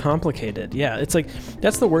overly complicated. Yeah, it's like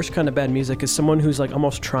that's the worst kind of bad music, is someone who's like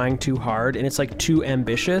almost trying too hard and it's like too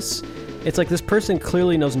ambitious. It's like this person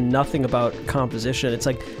clearly knows nothing about composition. It's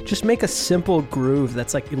like, just make a simple groove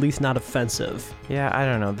that's like at least not offensive. Yeah, I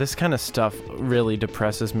don't know. This kind of stuff really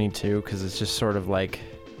depresses me too, because it's just sort of like,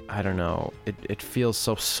 I don't know, it feels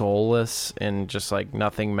so soulless and just like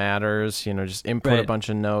nothing matters, you know, just input a bunch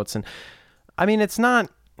of notes. And I mean, it's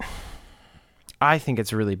not, I think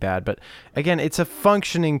it's really bad, but again, it's a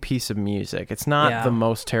functioning piece of music. It's not the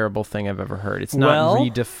most terrible thing I've ever heard. It's not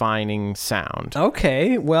redefining sound.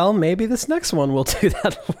 Okay, well, maybe this next one will do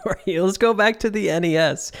that for you. Let's go back to the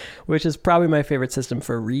NES, which is probably my favorite system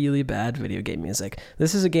for really bad video game music.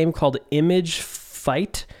 This is a game called Image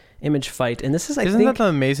Fight, and this is, Isn't that the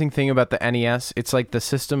amazing thing about the NES? It's like the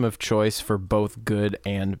system of choice for both good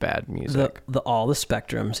and bad music. All the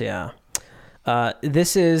spectrums, yeah.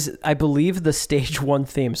 This is, I believe, the stage 1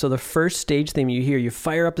 theme. So the first stage theme you hear, you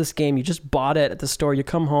fire up this game, you just bought it at the store, you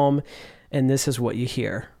come home, and this is what you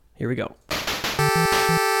hear. Here we go.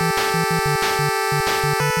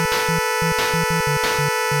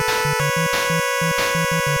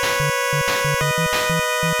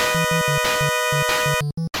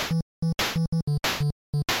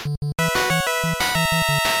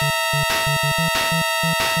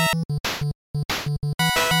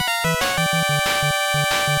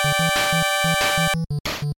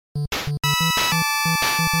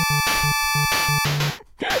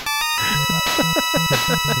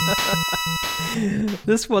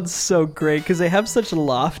 This one's so great because they have such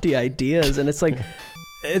lofty ideas, and it's like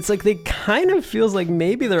they kind of feels like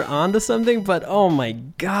maybe they're onto something, but oh my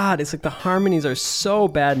god, it's like the harmonies are so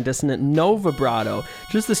bad and dissonant. No vibrato,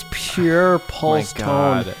 just this pure pulse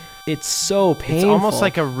tone. It's so painful. It's almost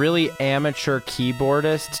like a really amateur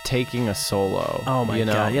keyboardist taking a solo. Oh my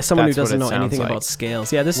god! Yeah, someone who doesn't know anything about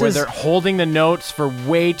scales. Yeah, where they're holding the notes for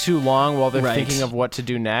way too long while they're thinking of what to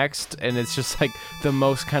do next, and it's just like the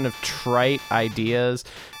most kind of trite ideas.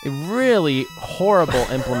 Really horrible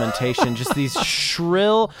implementation. Just these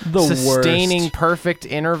shrill, sustaining, perfect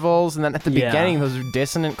intervals, and then at the beginning, those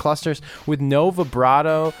dissonant clusters with no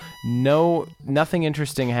vibrato, nothing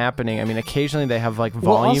interesting happening. I mean, occasionally they have like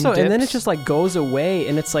volume dips. And then it just like goes away,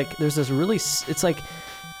 and it's like there's this really, it's like.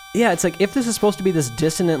 Yeah, it's like if this is supposed to be this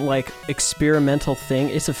dissonant, like experimental thing,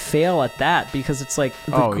 it's a fail at that, because it's like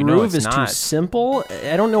the groove is too simple.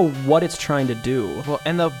 I don't know what it's trying to do. Well,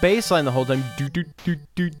 and the bass line the whole time,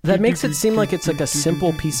 that makes it seem like it's like a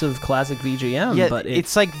simple piece of classic VGM. Yeah, but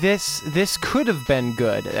it's like this could have been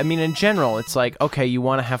good. I mean, in general, it's like, okay, you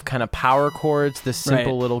want to have kind of power chords, this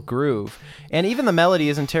simple little groove, and even the melody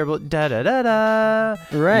isn't terrible. Da da da da.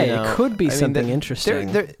 Right, you know? It could be something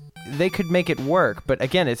interesting. They could make it work, but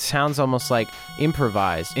again, it sounds almost like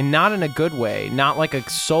improvised, and not in a good way, not like a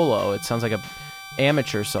solo. It sounds like a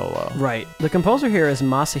amateur solo. Right. The composer here is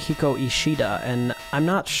Masahiko Ishida, and I'm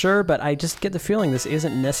not sure, but I just get the feeling this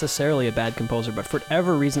isn't necessarily a bad composer, but for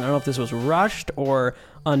whatever reason, I don't know if this was rushed or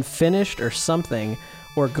unfinished or something,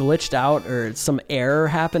 or glitched out or some error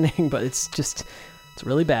happening, but it's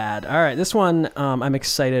really bad. All right, this one I'm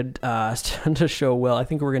excited to show Will. I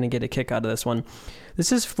think we're going to get a kick out of this one.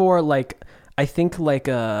 This is for I think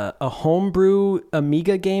a homebrew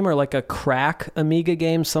Amiga game or like a crack Amiga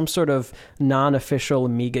game, some sort of non-official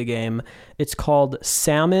Amiga game. It's called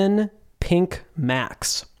Salmon Pink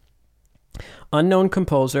Max. Unknown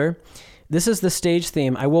composer. This is the stage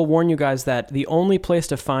theme. I will warn you guys that the only place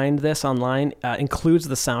to find this online includes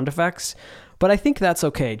the sound effects, but I think that's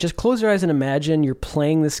okay. Just close your eyes and imagine you're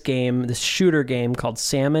playing this game, this shooter game called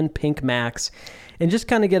Salmon Pink Max, and just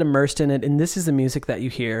kind of get immersed in it, and this is the music that you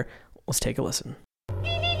hear. Let's take a listen.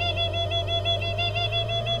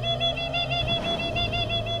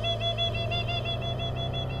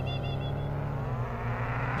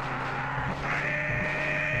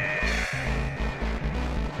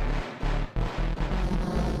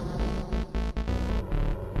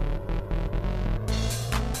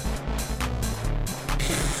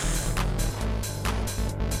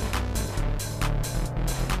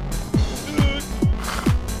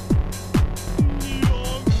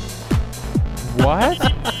 What?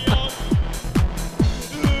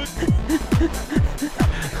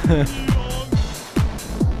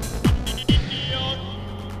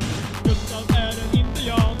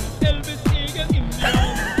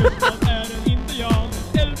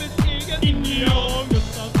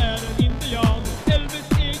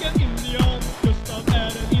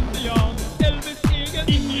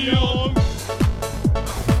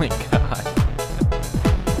 Oh my god.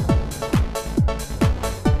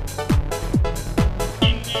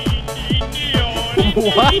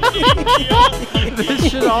 What? This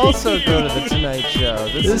should also go to the Tonight Show.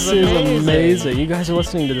 This is amazing. You guys are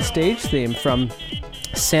listening to the stage theme from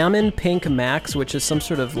Salmon Pink Max, which is some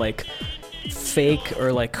sort of like fake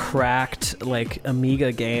or like cracked like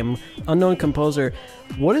Amiga game. Unknown composer.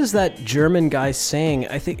 What is that German guy saying?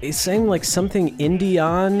 I think he's saying like something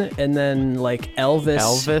Indian and then like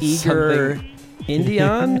Elvis Eager something.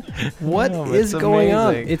 Indian? What No, is it's going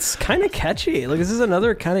on? amazing. It's kind of catchy. Like, this is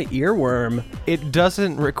another kind of earworm. It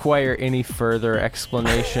doesn't require any further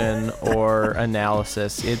explanation or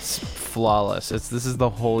analysis. It's flawless. This is the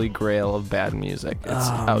holy grail of bad music. It's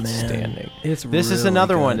outstanding. Man. It's This is really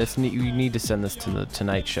another good. one. You need to send this to the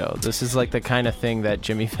Tonight Show. This is like the kind of thing that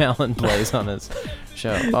Jimmy Fallon plays on his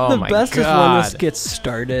show. Oh The my best is when god! this gets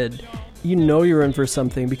started. You know you're in for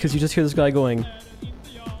something because you just hear this guy going,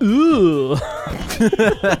 "Ooh,"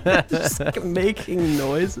 just like making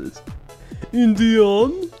noises.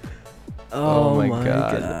 Indian. Oh my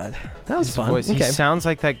god. That was His fun. voice, Okay. He sounds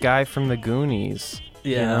like that guy from the Goonies.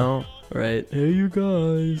 Yeah. You know? Right. Hey, you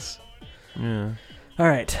guys. Yeah. All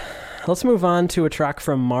right. Let's move on to a track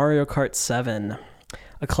from Mario Kart 7.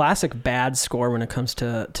 A classic bad score when it comes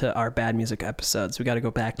to our bad music episodes. We got to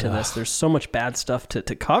go back to this. There's so much bad stuff to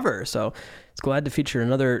cover. So it's glad to feature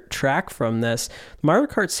another track from this. The Mario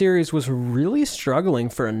Kart series was really struggling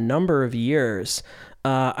for a number of years.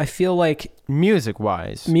 I feel like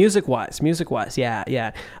Music-wise. Music-wise,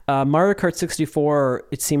 yeah. Mario Kart 64,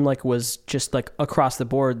 it seemed like was just like across the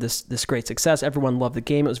board this great success. Everyone loved the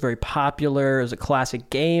game. It was very popular. It was a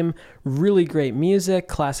classic game. Really great music,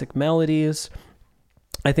 classic melodies.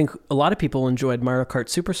 I think a lot of people enjoyed Mario Kart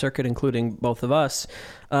Super Circuit, including both of us.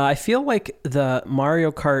 I feel like the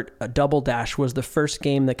Mario Kart Double Dash was the first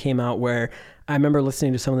game that came out where I remember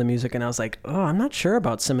listening to some of the music and I was like, oh, I'm not sure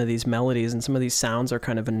about some of these melodies and some of these sounds are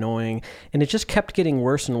kind of annoying. And it just kept getting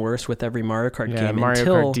worse and worse with every Mario Kart game. Mario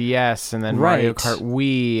Kart DS and then Mario Right. Kart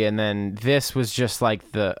Wii, and then this was just like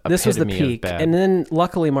the This was the epitome of peak. bad. And then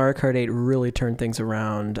luckily Mario Kart 8 really turned things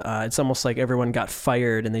around. It's almost like everyone got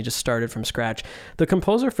fired and they just started from scratch. The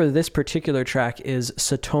composer for this particular track is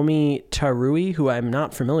Satomi Tarui, who I'm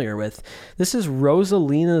not familiar with. This is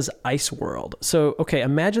Rosalina's Ice World. So, okay,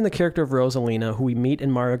 imagine the character of Rosalina, who we meet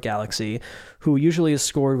in Mario Galaxy, who usually is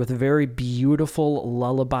scored with very beautiful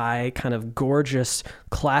lullaby, kind of gorgeous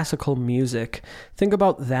classical music. Think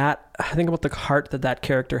about that. Think about the heart that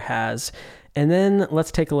character has. And then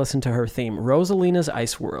let's take a listen to her theme, Rosalina's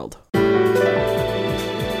Ice World.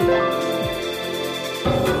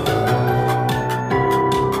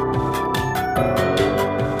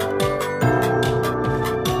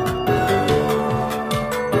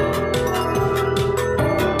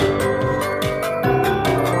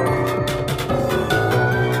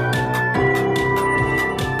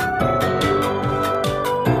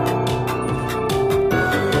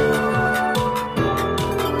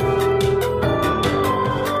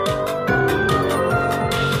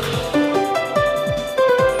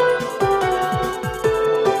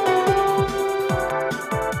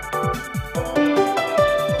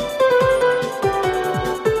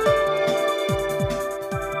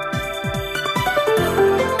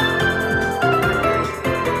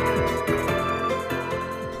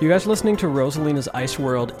 You guys are listening to Rosalina's Ice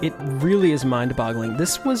World. It really is mind-boggling.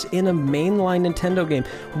 This was in a mainline Nintendo game.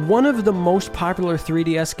 One of the most popular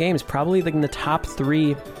 3DS games, probably in the top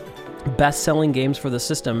 3 best-selling games for the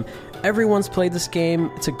system. Everyone's played this game.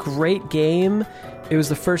 It's a great game. It was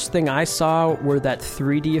the first thing I saw where that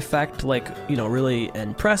 3D effect, really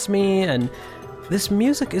impressed me. And this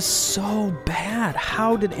music is so bad.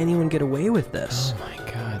 How did anyone get away with this? Oh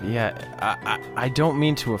my God, yeah. I don't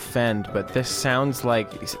mean to offend, but this sounds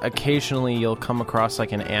like occasionally you'll come across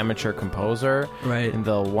like an amateur composer, right? And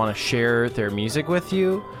they'll want to share their music with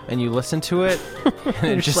you, and you listen to it,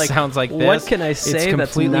 and it just sounds like this. What can I say? It's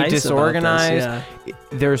completely that's nice disorganized. About this? Yeah.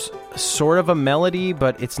 There's sort of a melody,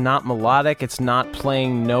 but it's not melodic. It's not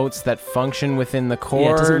playing notes that function within the chord.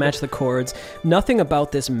 Yeah, it doesn't match the chords. Nothing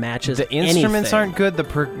about this matches The instruments anything. aren't good.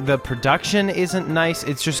 The production isn't nice.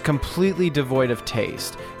 It's just completely devoid of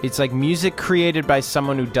taste. It's like music created by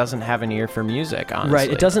someone who doesn't have an ear for music, honestly. Right,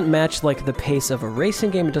 it doesn't match like the pace of a racing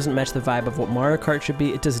game. It doesn't match the vibe of what Mario Kart should be.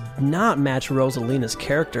 It does not match Rosalina's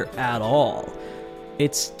character at all.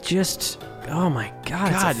 It's just... Oh my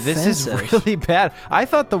God, it's this is really bad. I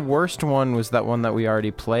thought the worst one was that one that we already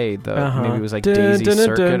played. Maybe it was like Daisy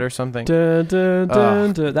Circuit or something.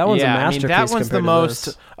 That one's a masterpiece. That one's the most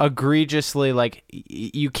this. Egregiously, like,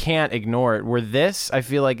 you can't ignore it. Where this, I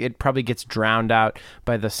feel like it probably gets drowned out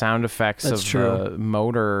by the sound effects the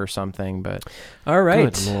motor or something. But all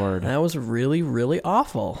right, good Lord. That was really, really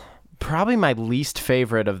awful. Probably my least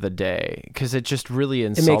favorite of the day, because it just really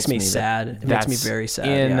insults me. It makes me sad. It makes me very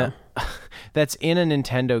sad. That's in a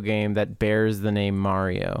Nintendo game that bears the name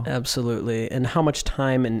Mario. Absolutely. And how much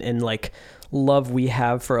time and like love we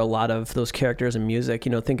have for a lot of those characters and music.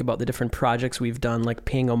 Think about the different projects we've done, like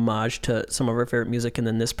paying homage to some of our favorite music, and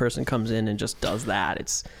then this person comes in and just does that.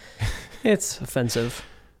 It's offensive.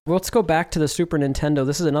 Well, let's go back to the Super Nintendo.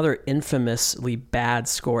 This is another infamously bad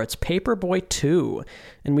score. It's Paperboy 2.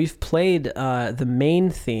 And we've played the main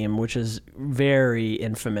theme, which is very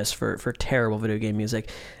infamous for terrible video game music.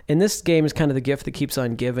 And this game is kind of the gift that keeps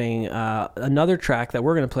on giving. Another track that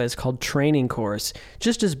we're going to play is called Training Course.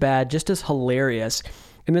 Just as bad, just as hilarious.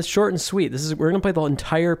 And it's short and sweet. We're going to play the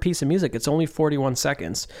entire piece of music. It's only 41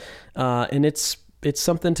 seconds. And it's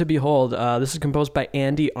something to behold. This is composed by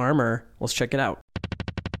Andy Armour. Let's check it out.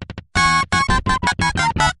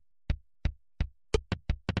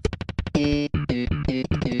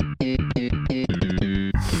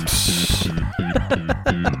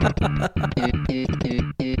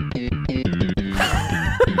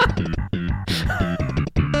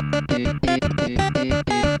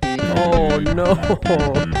 Oh no,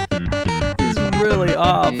 he's really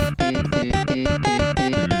off.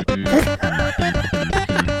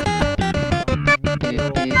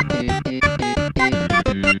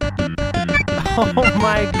 Oh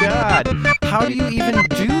my God, how do you even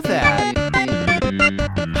do that?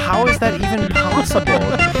 How is that even possible?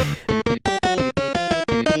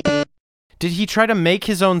 Did he try to make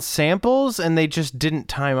his own samples and they just didn't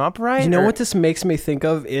time up right? You know what this makes me think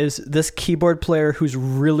of is this keyboard player who's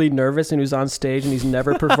really nervous and who's on stage and he's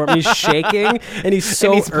never performed. He's shaking and he's so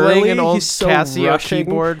and he's early. Playing an old he's so Casio rushing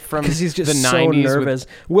keyboard from because he's just the so 90s. nervous.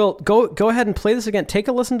 Well, go ahead and play this again. Take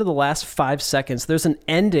a listen to the last 5 seconds. There's an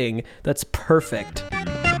ending that's perfect.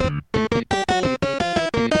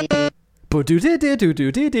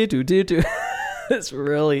 It's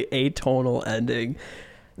really atonal ending.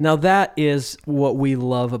 Now that is what we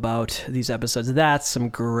love about these episodes. That's some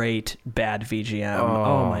great bad VGM.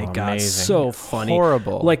 Oh my God, amazing. So funny.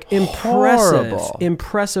 Horrible. Like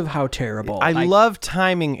impressive how terrible. I love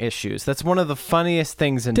timing issues. That's one of the funniest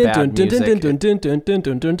things in bad music.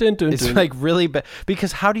 It's like really bad,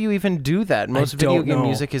 because how do you even do that? Most video game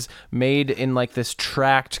music is made in like this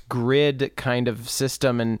tracked grid kind of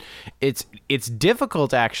system, and it's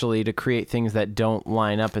difficult actually to create things that don't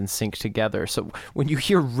line up and sync together. So when you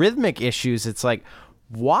hear rhythmic issues, it's like,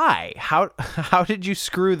 why? How did you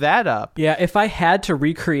screw that up? Yeah, if I had to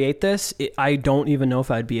recreate this, I don't even know if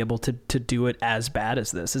I'd be able to do it as bad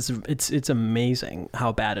as this. It's amazing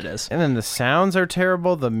how bad it is. And then the sounds are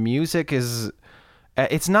terrible. The music is...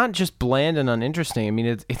 It's not just bland and uninteresting. I mean,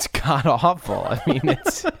 it's god awful. I mean,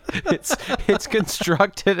 it's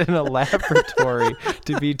constructed in a laboratory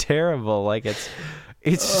to be terrible. Like it's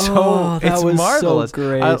marvelous. So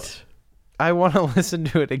great. I want to listen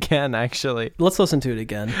to it again, actually. Let's listen to it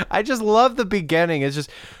again. I just love the beginning. It's just,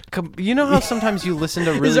 you know how sometimes you listen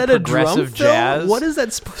to really is that progressive a drum jazz? fill? What is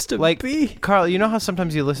that supposed to be? Carl, you know how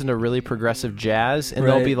sometimes you listen to really progressive jazz and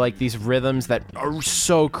there'll be like these rhythms that are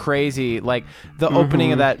so crazy, like the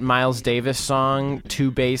opening of that Miles Davis song, 2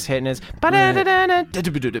 bass hitting is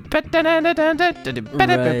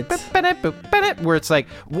where it's like,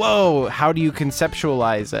 whoa, how do you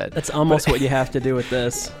conceptualize it? That's almost what you have to do with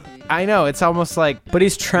this. I know, it's almost like... But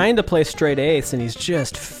he's trying to play straight eighths, and he's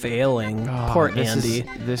just failing. Poor Andy.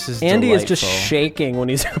 This is Andy delightful. is just shaking when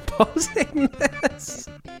he's composing this.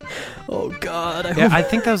 Oh, God. I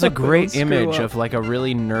think that was a great image of like a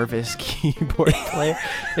really nervous keyboard player.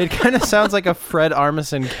 It kind of sounds like a Fred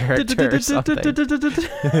Armisen character or something.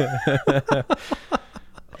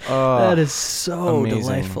 That is so amazing.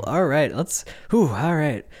 delightful. All right, let's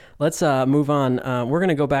move on. We're going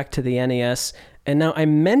to go back to the NES. And now I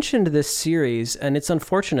mentioned this series, and it's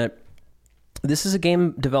unfortunate. This is a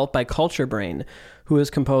game developed by Culture Brain, who is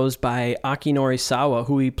composed by Akinori Sawa,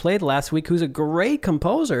 who we played last week, who's a great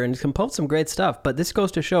composer and composed some great stuff. But this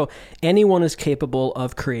goes to show anyone is capable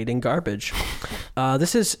of creating garbage.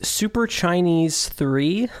 This is Super Chinese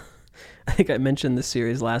 3. I think I mentioned this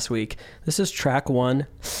series last week. This is track 1.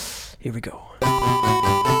 Here we go.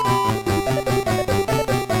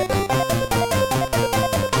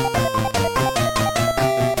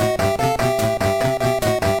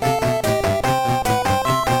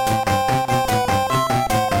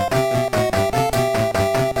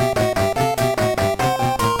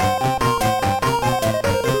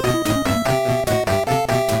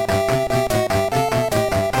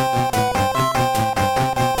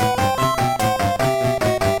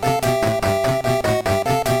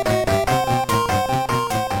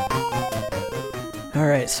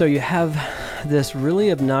 So you have this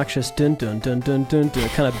really obnoxious dun dun dun dun dun dun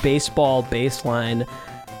kind of baseball bass line,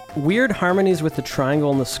 weird harmonies with the triangle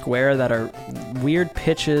and the square that are weird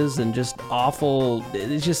pitches and just awful.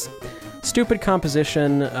 It's just stupid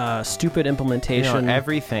composition, stupid implementation. You know,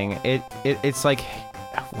 everything. It's like,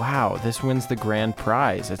 wow, this wins the grand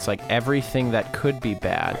prize. It's like everything that could be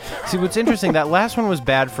bad. See, what's interesting, that last one was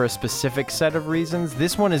bad for a specific set of reasons.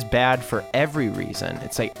 This one is bad for every reason.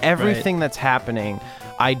 It's like everything that's happening,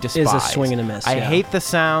 I despise. Is a swing and a miss. I hate the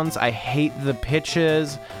sounds. I hate the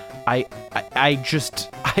pitches. I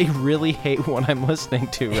really hate what I'm listening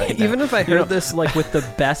to right now. Even if I heard this like with the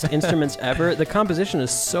best instruments ever, the composition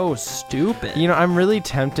is so stupid. You know, I'm really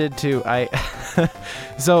tempted to.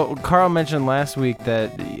 So Carl mentioned last week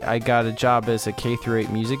that I got a job as a K-8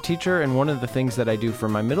 music teacher, and one of the things that I do for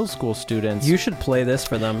my middle school students. You should play this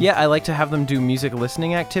for them. Yeah, I like to have them do music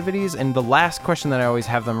listening activities, and the last question that I always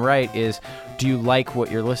have them write is, do you like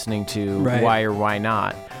what you're listening to? Right. Why or why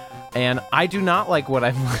not? And I do not like what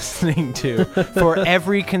I'm listening to for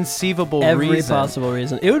every conceivable reason. Every possible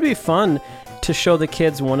reason. It would be fun to show the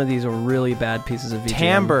kids one of these really bad pieces of VGM.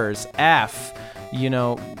 Timbres, F. You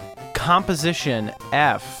know, composition,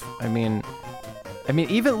 F. I mean,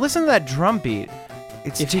 even listen to that drum beat.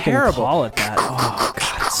 It's if terrible. You can call it that. Oh,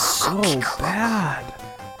 God, it's so bad.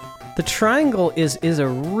 The triangle is a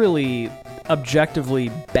really objectively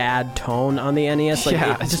bad tone on the NES.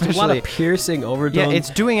 Like, just a lot of piercing overtones. Yeah, it's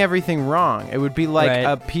doing everything wrong. It would be like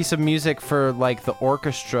a piece of music for like the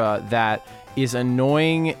orchestra that is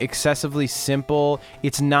annoying, excessively simple.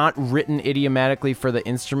 It's not written idiomatically for the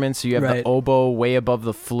instruments. So you have the oboe way above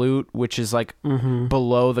the flute, which is like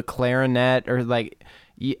below the clarinet, or like,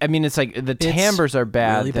 I mean, it's like the timbres are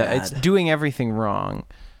bad. Really bad. It's doing everything wrong.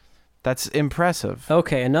 That's impressive.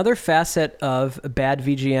 Okay, another facet of bad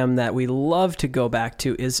VGM that we love to go back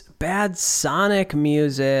to is bad Sonic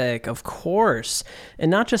music, of course. And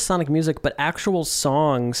not just Sonic music, but actual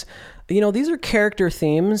songs. You know, these are character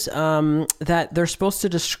themes that they're supposed to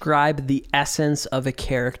describe the essence of a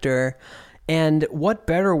character. And what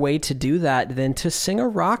better way to do that than to sing a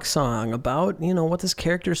rock song about, you know, what this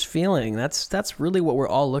character's feeling? That's really what we're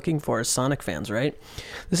all looking for as Sonic fans, right?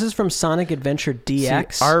 This is from Sonic Adventure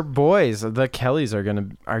DX. See, our boys, the Kellys, are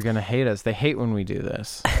gonna hate us. They hate when we do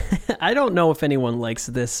this. I don't know if anyone likes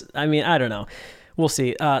this. I mean, I don't know. We'll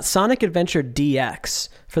see. Sonic Adventure DX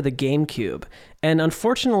for the GameCube. And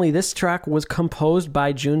unfortunately, this track was composed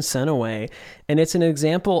by Jun Senoue. And it's an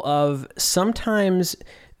example of sometimes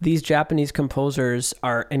these Japanese composers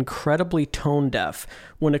are incredibly tone deaf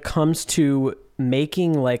when it comes to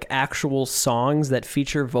making like actual songs that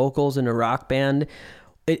feature vocals in a rock band.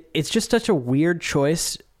 It's just such a weird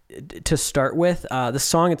choice to start with. The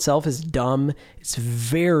song itself is dumb. It's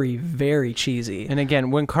very, very cheesy. And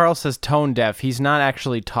again, when Carl says tone deaf, he's not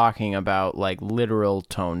actually talking about like literal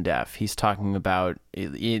tone deaf. He's talking about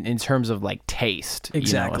in terms of like taste,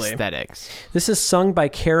 exactly, aesthetics. This is sung by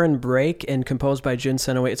Karen Brake and composed by Jun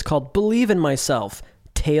Senoue. It's called Believe in Myself,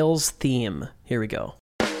 Tails Theme. Here we go.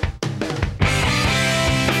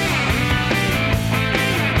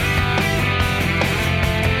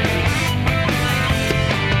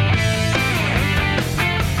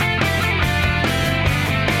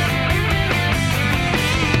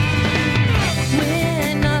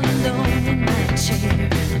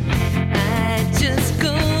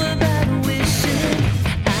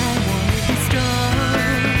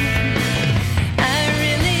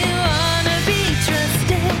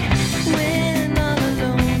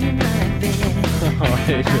 I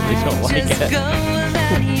really don't like it.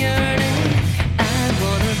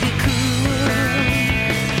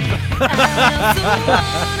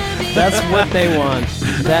 That's what they want.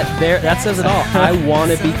 That says it all. I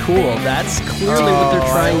want to be cool. That's clearly what they're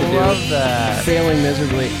trying to do. I love that. Failing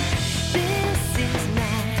miserably.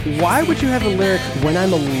 Why would you have a lyric, when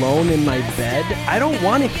I'm alone in my bed? I don't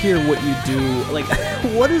want to hear what you do. Like,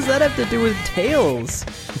 what does that have to do with Tails?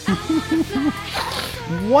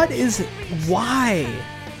 Why?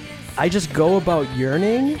 I just go about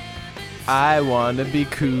yearning? I want to be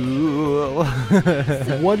cool.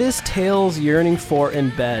 What is Tails yearning for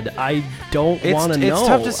in bed? I don't want to know. It's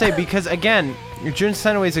tough to say because, again, Jun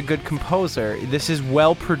Senoue is a good composer. This is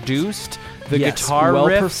well produced. The guitar well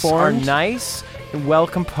riffs performed. are nice, well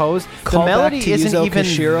composed. Call the melody back to isn't Yuzo even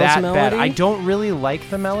Koshiro's that melody? bad. I don't really like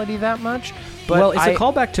the melody that much. But well, it's a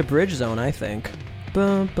callback to Bridge Zone, I think.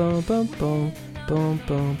 Boom, boom, boom, boom. Boom,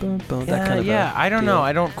 boom, boom, boom. That kind of I don't know.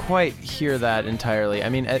 I don't quite hear that entirely. I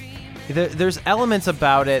mean, there's elements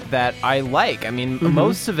about it that I like. I mean,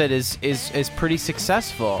 most of it is pretty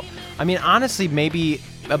successful. I mean, honestly, maybe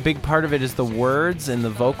a big part of it is the words and the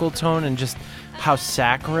vocal tone and just how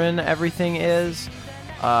saccharine everything is.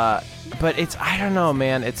 But I don't know,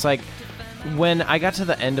 man. It's like when I got to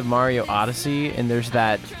the end of Mario Odyssey and there's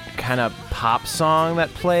that kind of pop song that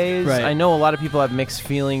plays. Right. I know a lot of people have mixed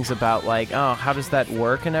feelings about like, oh, how does that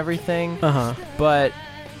work and everything. But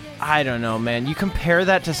I don't know, man. You compare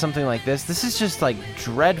that to something like this. This is just like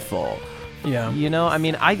dreadful. Yeah. You know, I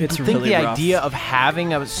mean, I It's think really the rough. idea of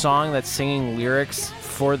having a song that's singing lyrics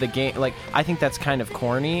for the game, like, I think that's kind of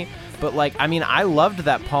corny. But like, I mean, I loved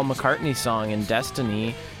that Paul McCartney song in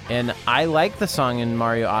Destiny. And I like the song in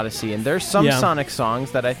Mario Odyssey. And there's some Sonic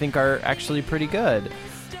songs that I think are actually pretty good.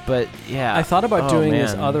 But yeah, I thought about doing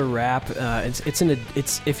this man. other rap. It's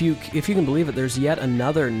if you can believe it, there's yet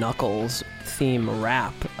another Knuckles theme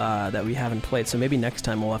rap that we haven't played. So maybe next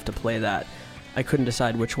time we'll have to play that. I couldn't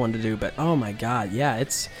decide which one to do, but oh my god, yeah,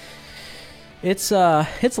 it's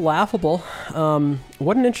laughable.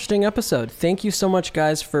 What an interesting episode. Thank you so much,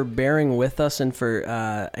 guys, for bearing with us and for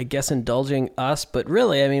I guess indulging us. But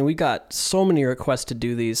really, I mean, we got so many requests to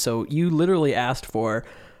do these, so you literally asked for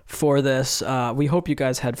this. We hope you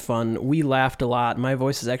guys had fun. We laughed a lot. My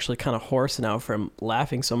voice is actually kind of hoarse now from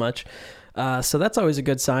laughing so much. So that's always a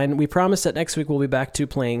good sign. We promise that next week we'll be back to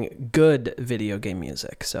playing good video game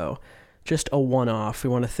music. So just a one-off. We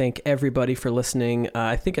want to thank everybody for listening.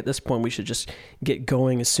 I think at this point we should just get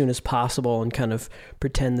going as soon as possible and kind of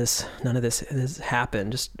pretend none of this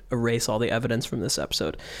happened. Just erase all the evidence from this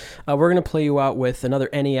episode. We're going to play you out with another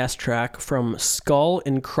NES track from Skull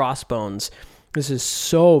and Crossbones. This is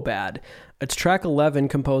so bad. It's track 11,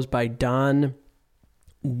 composed by Don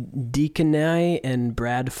Deaconai and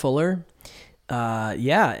Brad Fuller.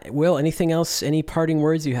 Will, anything else, any parting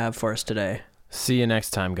words you have for us today? See you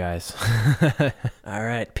next time, guys. All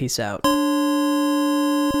right, peace out.